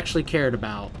ship we actually cared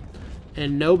about,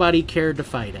 and nobody cared to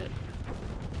fight it.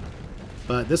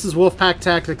 But this is Wolfpack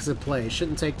Tactics at play.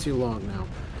 Shouldn't take too long now.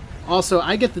 Also,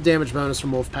 I get the damage bonus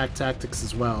from Wolfpack Tactics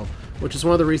as well, which is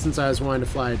one of the reasons I was wanting to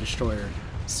fly a destroyer.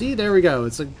 See, there we go.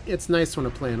 It's nice when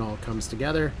a plan all comes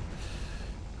together.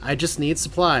 I just need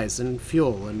supplies and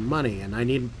fuel and money, and I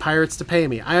need pirates to pay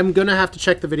me. I am going to have to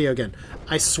check the video again.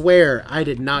 I swear I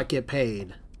did not get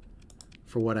paid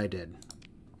for what I did.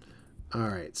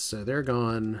 Alright, so they're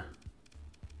gone.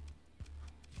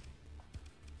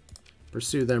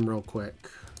 Pursue them real quick.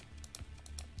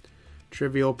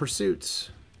 Trivial pursuits.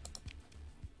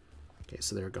 Okay,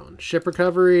 so they're gone. Ship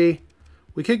recovery.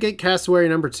 We could get cassowary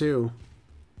number 2.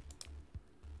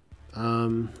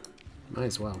 Might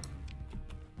as well.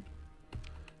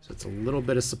 So it's a little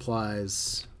bit of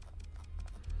supplies.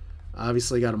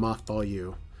 Obviously got to mothball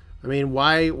you. I mean,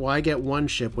 why get one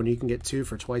ship when you can get 2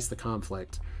 for twice the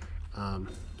conflict? Did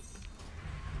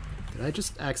I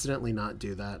just accidentally not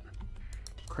do that?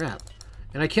 Crap.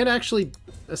 And I can't actually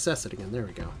assess it again. There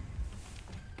we go.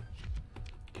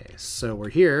 Okay, so we're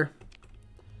here.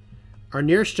 Our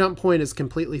nearest jump point is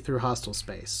completely through hostile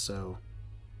space, so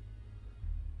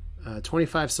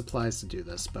 25 supplies to do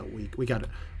this, but we gotta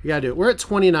do it. We're at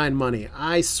 29 money.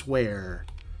 I swear,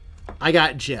 I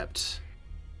got gypped.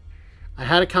 I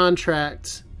had a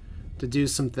contract to do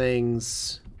some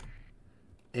things,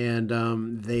 and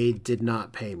they did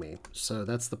not pay me. So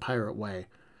that's the pirate way.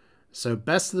 So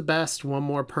best of the best, one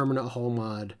more permanent hull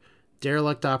mod.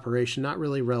 Derelict operation, not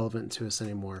really relevant to us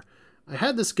anymore. I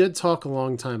had this good talk a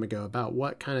long time ago about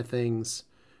what kind of things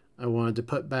I wanted to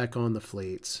put back on the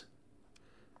fleet.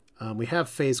 We have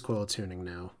phase coil tuning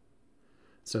now.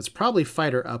 So it's probably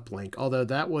fighter uplink, although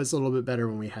that was a little bit better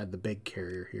when we had the big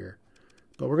carrier here.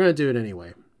 But we're going to do it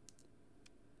anyway.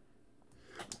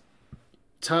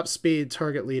 Top speed,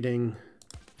 target leading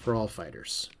for all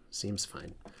fighters. Seems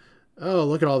fine. Oh,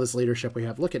 look at all this leadership we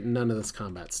have. Look at none of this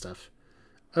combat stuff.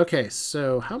 Okay,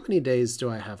 so how many days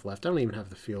do I have left? I don't even have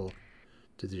the fuel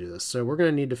to do this. So we're going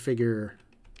to need to figure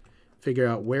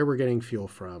out where we're getting fuel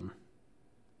from.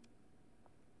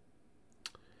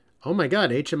 Oh my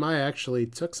god, HMI actually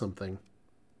took something.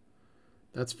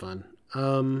 That's fun.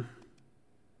 Do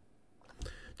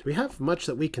we have much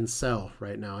that we can sell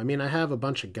right now? I mean, I have a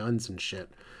bunch of guns and shit.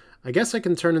 I guess I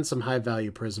can turn in some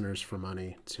high-value prisoners for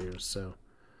money, too. So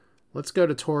let's go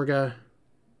to Torga.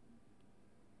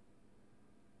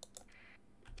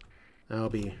 That'll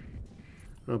be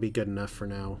good enough for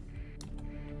now.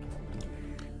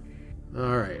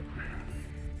 Alright.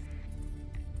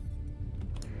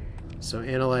 So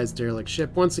analyze derelict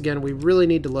ship. Once again, we really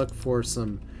need to look for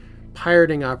some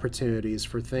pirating opportunities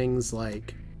for things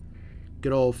like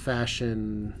good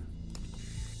old-fashioned,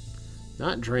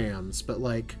 not drams, but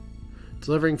like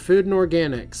delivering food and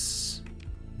organics.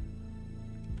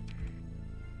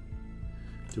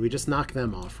 Do we just knock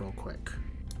them off real quick?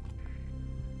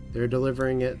 They're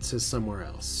delivering it to somewhere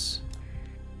else.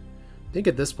 I think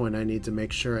at this point I need to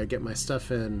make sure I get my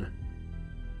stuff in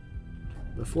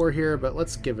before here, but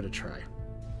let's give it a try.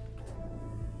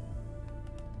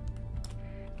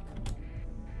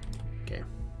 Okay.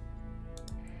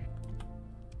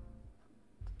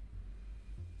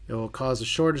 It will cause a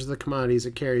shortage of the commodities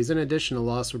it carries. In addition, a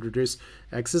loss would reduce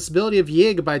accessibility of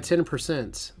Yig by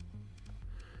 10%.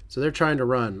 So they're trying to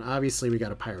run. Obviously, we got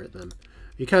to pirate them.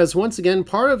 Because, once again,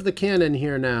 part of the canon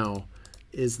here now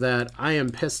is that I am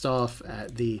pissed off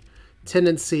at the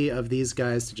tendency of these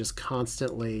guys to just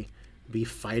constantly be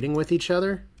fighting with each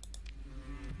other.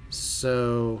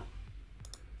 So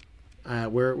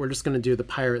we're just going to do the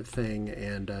pirate thing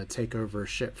and take over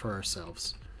shit for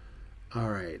ourselves.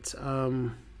 Alright.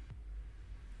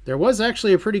 There was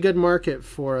actually a pretty good market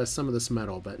for some of this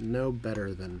metal, but no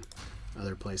better than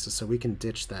other places, so we can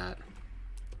ditch that.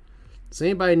 Does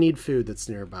anybody need food that's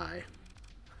nearby?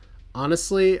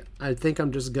 Honestly, I think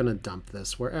I'm just going to dump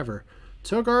this wherever.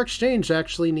 Togar Exchange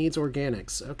actually needs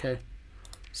organics. Okay.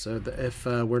 So if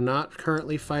we're not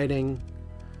currently fighting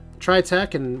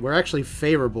Tritech, and we're actually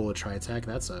favorable to Tritech,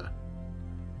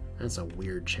 that's a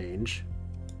weird change.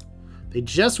 They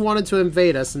just wanted to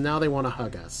invade us, and now they want to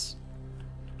hug us.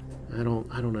 I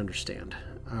don't understand.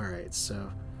 All right,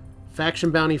 so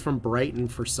faction bounty from Brighton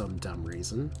for some dumb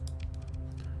reason.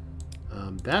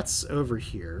 That's over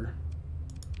here.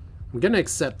 I'm gonna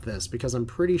accept this because I'm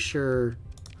pretty sure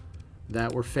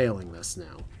that we're failing this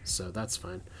now, so that's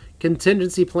fine.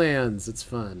 Contingency plans, it's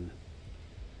fun.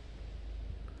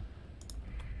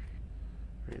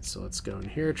 Alright, so let's go in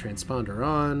here, transponder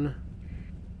on.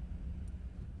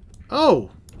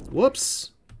 Oh!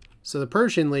 Whoops! So the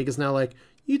Persian League is now like,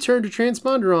 you turned your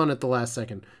transponder on at the last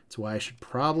second. That's why I should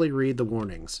probably read the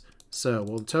warnings. So,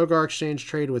 will the Togar Exchange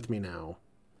trade with me now?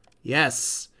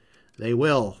 Yes! They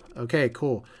will. Okay,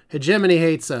 cool. Hegemony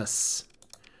hates us.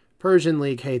 Persian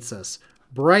League hates us.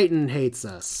 Brighton hates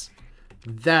us.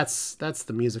 That's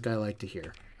the music I like to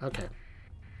hear. Okay.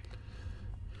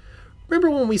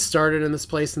 Remember when we started in this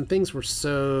place and things were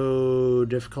so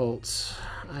difficult?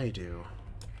 I do.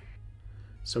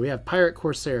 So we have Pirate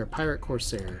Corsair, Pirate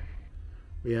Corsair.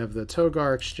 We have the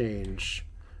Togar Exchange.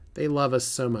 They love us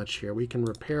so much here. We can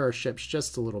repair our ships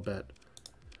just a little bit.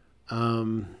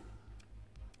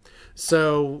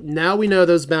 So now we know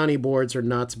those bounty boards are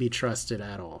not to be trusted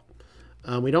at all.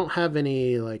 We don't have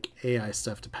any like AI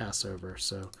stuff to pass over,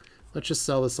 so let's just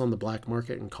sell this on the black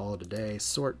market and call it a day.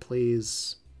 Sort,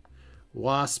 please.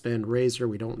 Wasp and Razor,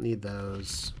 we don't need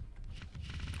those.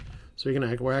 So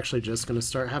we're actually just going to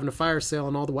start having a fire sale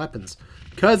on all the weapons.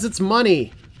 Because it's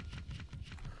money!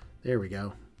 There we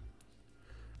go.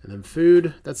 And then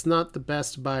food. That's not the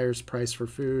best buyer's price for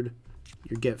food.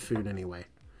 You get food anyway.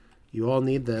 You all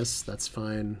need this. That's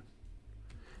fine.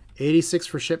 86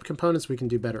 for ship components. We can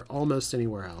do better almost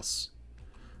anywhere else.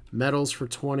 Metals for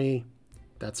 20.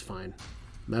 That's fine.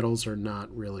 Metals are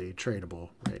not really tradable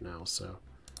right now. So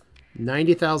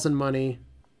 90,000 money.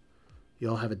 You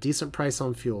all have a decent price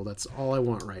on fuel. That's all I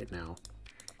want right now.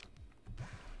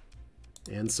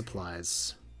 And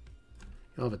supplies.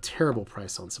 You'll have a terrible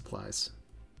price on supplies.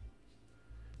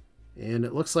 And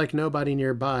it looks like nobody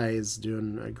nearby is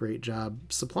doing a great job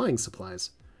supplying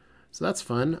supplies. So that's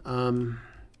fun.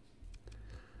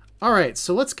 All right,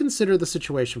 so let's consider the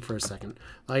situation for a second.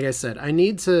 Like I said, I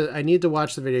need to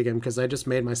watch the video again because I just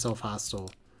made myself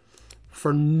hostile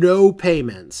for no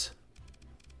payment.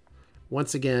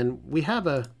 Once again, we have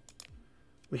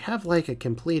like a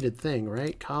completed thing,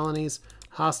 right? Colonies,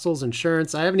 hostels,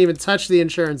 insurance. I haven't even touched the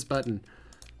insurance button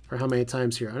for how many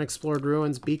times here. Unexplored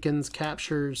ruins, beacons,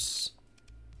 captures,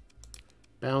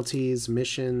 bounties,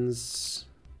 missions.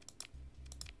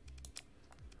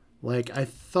 Like, I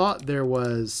thought there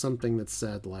was something that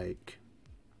said, like,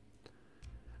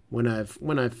 when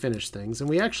I've finished things. And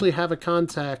we actually have a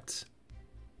contact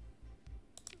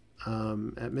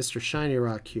at Mr. Shiny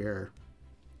Rock here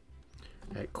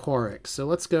at Quarrick. So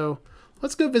let's go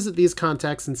visit these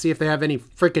contacts and see if they have any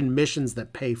freaking missions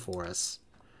that pay for us.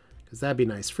 Because that'd be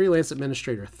nice. Freelance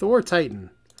Administrator. Thor Titan.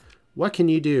 What can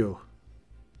you do?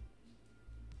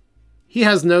 He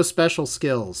has no special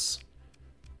skills.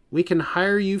 We can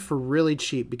hire you for really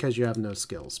cheap because you have no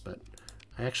skills, but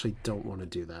I actually don't want to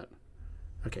do that.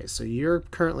 Okay, so you're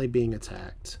currently being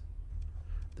attacked.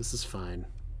 This is fine.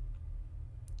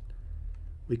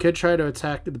 We could try to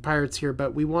attack the pirates here,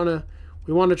 but we want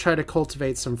to try to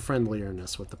cultivate some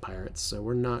friendliness with the pirates, so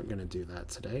we're not going to do that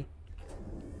today.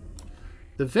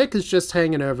 The Vic is just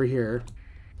hanging over here,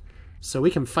 so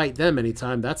we can fight them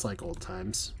anytime. That's like old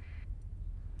times.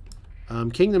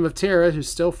 Kingdom of Terra, who's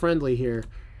still friendly here.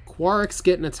 Quarrick's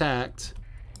getting attacked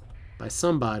by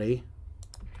somebody.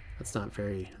 That's not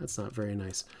very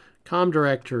nice. Com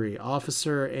directory,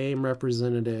 officer, aim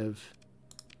representative,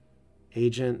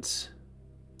 agent.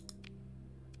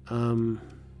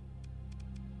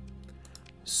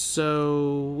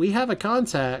 So we have a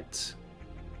contact.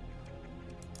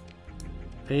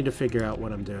 I need to figure out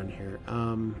what I'm doing here.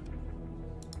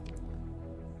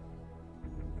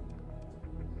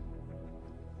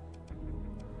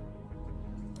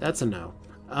 That's a no.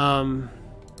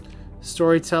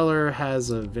 Storyteller has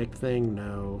a Vic thing.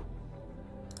 No.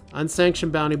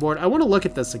 Unsanctioned bounty board. I want to look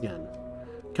at this again.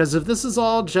 Because if this is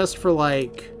all just for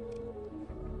like...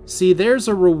 See, there's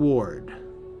a reward.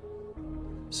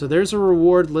 So there's a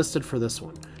reward listed for this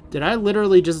one. Did I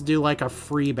literally just do like a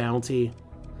free bounty?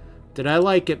 Did I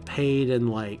like get paid in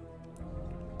like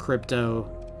crypto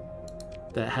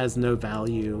that has no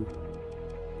value?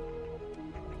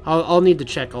 I'll need to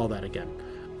check all that again.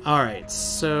 Alright,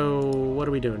 so what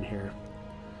are we doing here?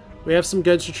 We have some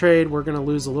goods to trade. We're going to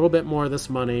lose a little bit more of this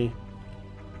money.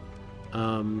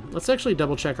 Let's actually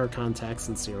double check our contacts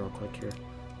and see real quick here.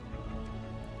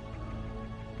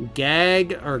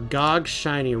 Gog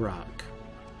Shiny Rock.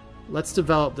 Let's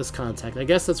develop this contact. I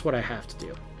guess that's what I have to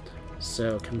do.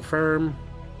 So confirm.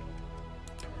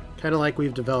 Kind of like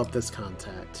we've developed this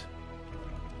contact.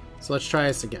 So let's try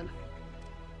this again.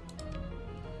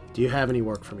 Do you have any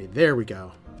work for me? There we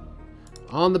go.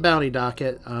 On the bounty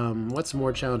docket, what's a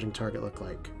more challenging target look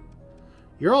like?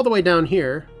 You're all the way down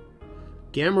here.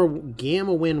 Gamma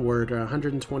Windward,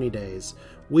 120 days.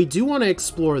 We do want to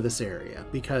explore this area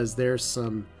because there's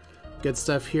some good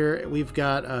stuff here. We've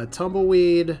got a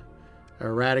Tumbleweed,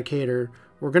 Eradicator.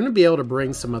 We're going to be able to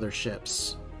bring some other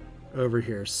ships over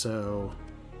here, so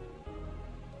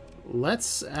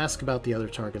let's ask about the other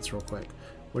targets real quick.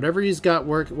 Whatever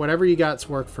you got's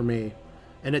work for me.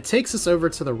 And it takes us over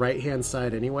to the right-hand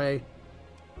side anyway.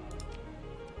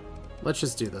 Let's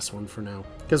just do this one for now.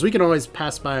 Because we can always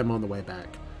pass by them on the way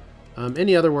back.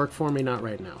 Any other work for me? Not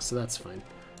right now, so that's fine.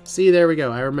 See, there we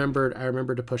go. I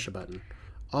remembered to push a button.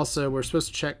 Also, we're supposed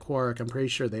to check Quarrick. I'm pretty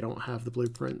sure they don't have the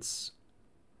blueprints.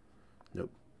 Nope.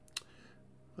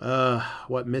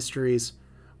 What mysteries?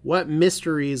 What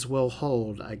mysteries will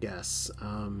hold, I guess.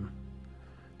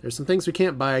 There's some things we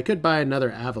can't buy. I could buy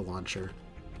another Avalauncher.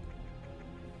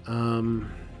 Hang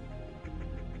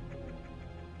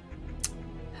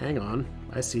on.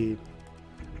 I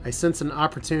sense an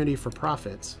opportunity for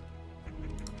profit.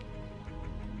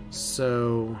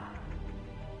 So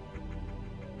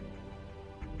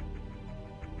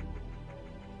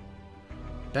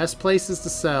best places to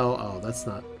sell. Oh, that's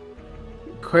not.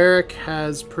 Quarrick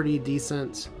has pretty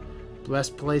decent.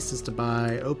 Best places to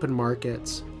buy. Open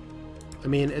market. I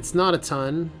mean, it's not a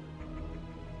ton.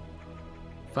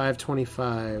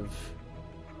 525.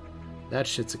 That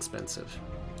shit's expensive.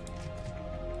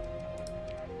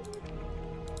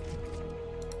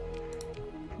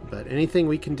 But anything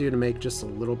we can do to make just a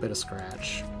little bit of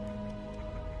scratch.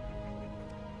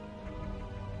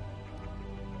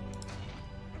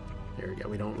 There we go.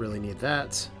 We don't really need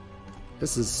that.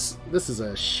 This is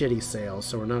a shitty sale,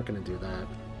 so we're not going to do that.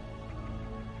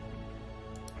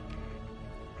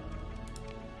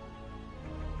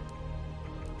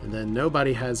 And then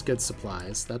nobody has good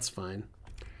supplies. That's fine.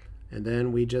 And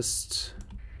then we just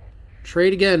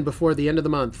trade again before the end of the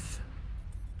month.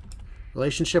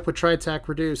 Relationship with Tritac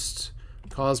reduced,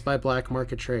 caused by black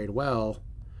market trade. Well,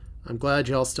 I'm glad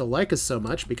y'all still like us so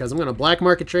much, because I'm going to black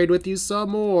market trade with you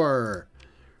some more.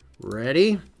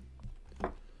 Ready?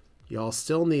 Y'all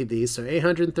still need these. So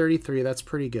 833, that's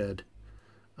pretty good.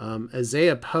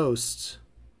 Isaiah Post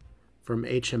from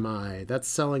HMI. That's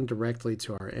selling directly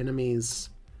to our enemies.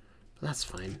 But that's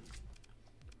fine,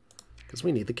 because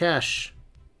we need the cash.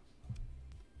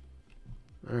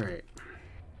 Alright.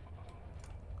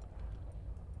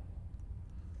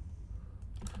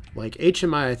 Like,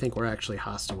 HMI, I think we're actually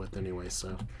hostile with anyway,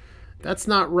 so that's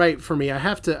not right for me.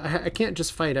 I can't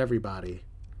just fight everybody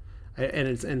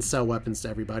and sell weapons to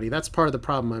everybody. That's part of the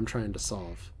problem I'm trying to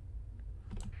solve.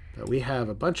 But we have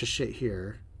a bunch of shit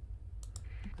here.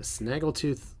 The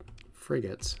Snaggletooth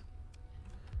frigate.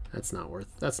 That's not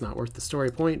worth the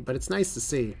story point, but it's nice to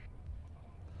see.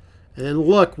 And then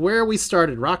look where we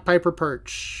started. Rock Piper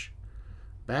Perch.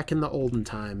 Back in the olden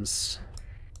times.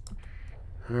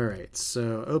 Alright,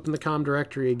 so open the comm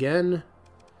directory again.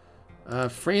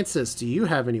 Francis, do you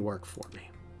have any work for me?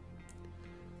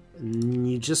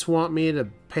 You just want me to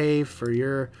pay for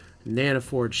your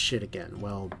Nanoforge shit again.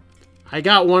 Well, I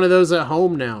got one of those at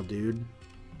home now, dude.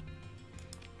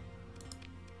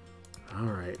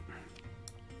 Alright.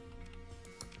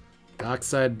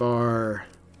 Dockside Bar.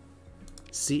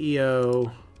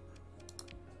 CEO.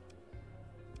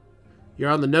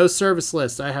 You're on the no service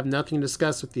list. I have nothing to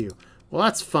discuss with you. Well,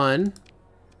 that's fun.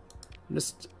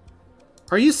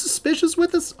 Are you suspicious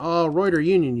with us? Oh, Reuter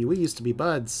Union, we used to be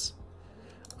buds.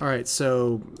 Alright,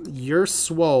 so you're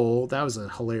swole. That was a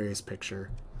hilarious picture.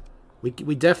 We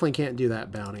definitely can't do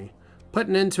that bounty. Put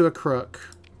an end to a crook.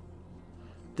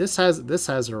 This has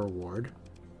a reward.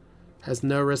 Has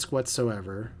no risk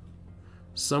whatsoever.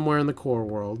 Somewhere in the core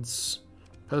worlds.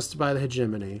 Posted by the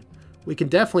hegemony. We can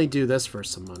definitely do this for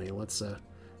some money. Let's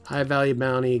high value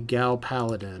bounty, Gal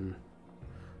Paladin.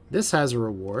 This has a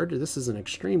reward. This is an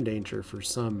extreme danger for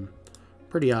some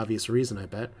pretty obvious reason, I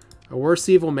bet. A worse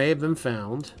evil may have been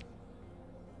found.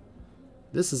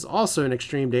 This is also an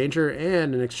extreme danger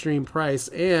and an extreme price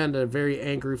and a very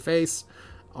angry face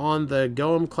on the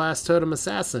Goem class totem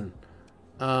assassin.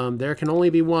 There can only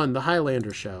be one, the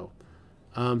Highlander show.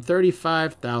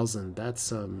 35,000.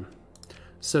 That's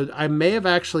so I may have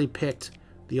actually picked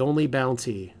the only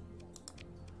bounty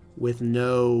with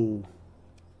no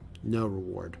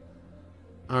reward.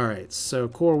 Alright, so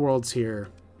core worlds here.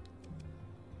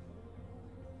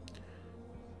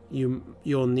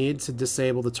 You'll need to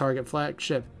disable the target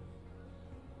flagship.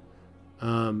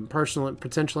 Potential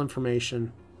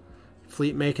information.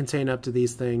 Fleet may contain up to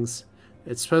these things.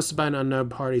 It's supposed to be an unknown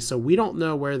party, so we don't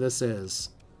know where this is.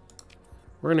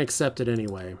 We're going to accept it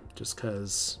anyway, just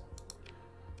because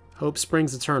hope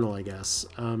springs eternal, I guess.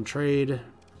 Trade.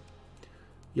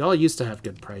 Y'all used to have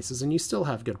good prices, and you still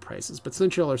have good prices, but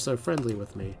since y'all are so friendly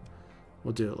with me,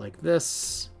 we'll do it like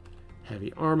this.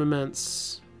 Heavy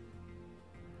armaments.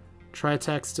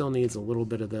 Tritac still needs a little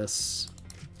bit of this,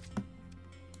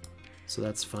 so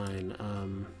that's fine.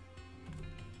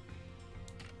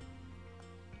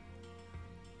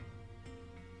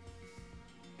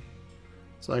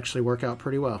 This will actually work out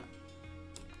pretty well.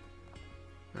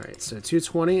 Alright, so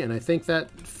 220, and I think that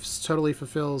totally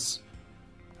fulfills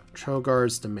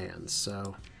Trogar's demands,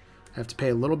 so I have to pay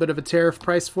a little bit of a tariff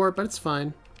price for it, but it's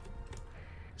fine.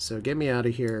 So get me out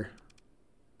of here.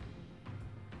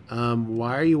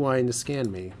 Why are you wanting to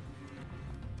scan me?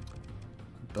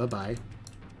 Bye-bye.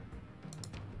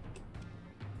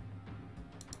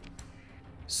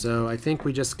 So I think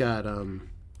we just got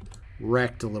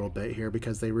wrecked a little bit here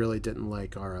because they really didn't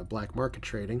like our black market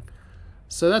trading.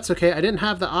 So that's okay. I didn't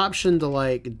have the option to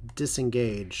like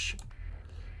disengage.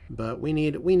 But we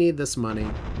need this money.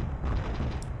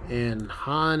 And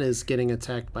Han is getting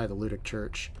attacked by the Ludic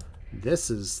Church. This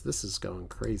is going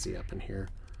crazy up in here.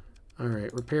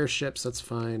 Alright, repair ships, that's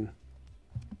fine.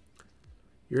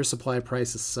 Your supply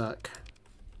prices suck.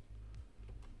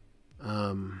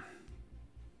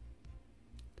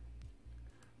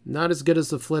 Not as good as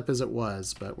the flip as it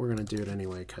was, but we're going to do it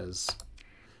anyway because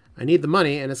I need the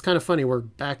money, and it's kind of funny, we're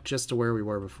back just to where we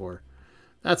were before.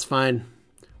 That's fine.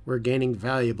 We're gaining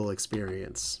valuable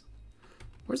experience.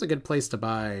 Where's a good place to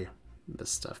buy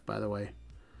this stuff, by the way?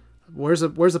 Where's a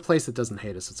place that doesn't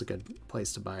hate us? It's a good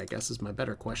place to buy, I guess, is my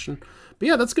better question. But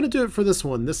yeah, that's going to do it for this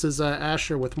one. This is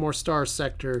Asher with more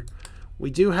Starsector.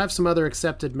 We do have some other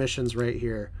accepted missions right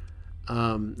here.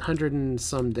 100 and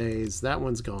some days. That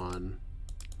one's gone.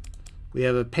 We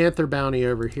have a Panther bounty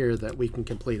over here that we can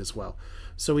complete as well.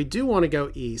 So we do want to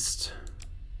go east.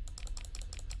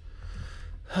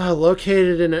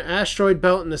 Located in an asteroid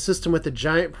belt in a system with a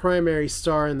giant primary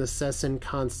star in the Cessin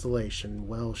constellation.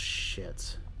 Well,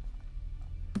 shit.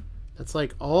 That's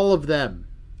like all of them.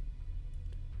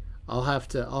 I'll have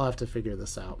to figure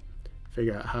this out.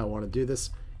 Figure out how I want to do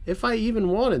this. If I even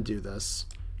want to do this.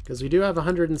 Because we do have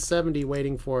 170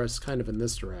 waiting for us kind of in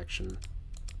this direction.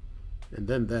 And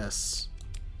then this.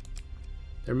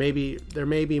 There may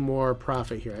be more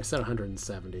profit here. I said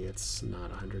 170. It's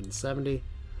not 170.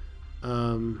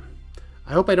 I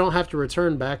hope I don't have to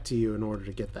return back to you in order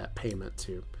to get that payment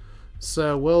too.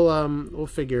 So we'll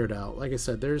figure it out. Like I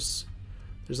said, there's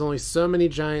only so many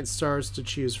giant stars to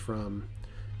choose from.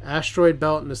 Asteroid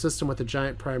belt in a system with a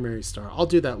giant primary star. I'll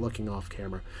do that looking off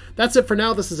camera. That's it for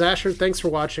now. This is Asher. Thanks for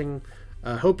watching.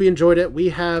 Hope you enjoyed it. We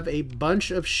have a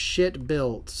bunch of shit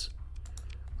built.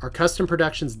 Our custom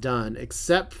production's done,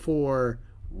 except for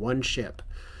one ship.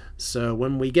 So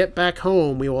when we get back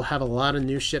home, we will have a lot of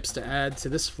new ships to add to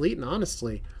this fleet. And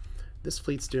honestly, this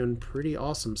fleet's doing pretty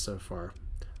awesome so far.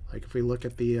 Like if we look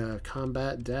at the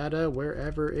combat data,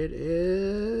 wherever it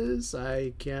is,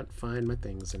 I can't find my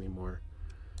things anymore.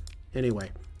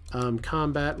 Anyway,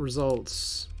 combat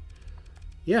results.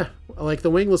 Yeah, like the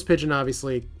wingless pigeon,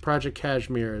 obviously, Project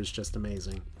Cashmere is just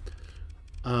amazing.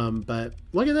 But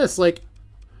look at this, like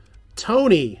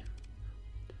Tony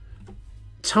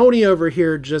over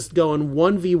here just going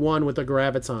 1v1 with a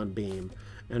graviton beam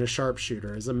and a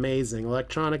sharpshooter is amazing.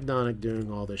 Electronic Donic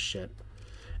doing all this shit.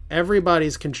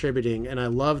 Everybody's contributing, and I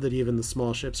love that even the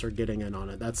small ships are getting in on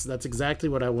it. That's exactly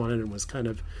what I wanted and was kind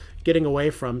of getting away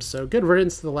from. So good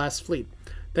riddance to the last fleet.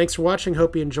 Thanks for watching.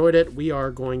 Hope you enjoyed it. We are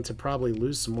going to probably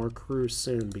lose some more crew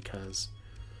soon because,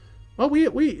 well,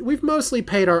 we've mostly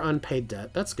paid our unpaid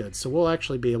debt. That's good. So we'll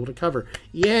actually be able to cover.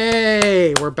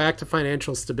 Yay! We're back to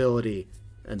financial stability.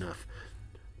 Enough.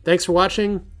 Thanks for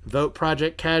watching. Vote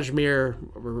Project Cashmere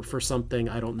for something.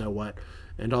 I don't know what.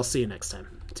 And I'll see you next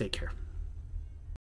time. Take care.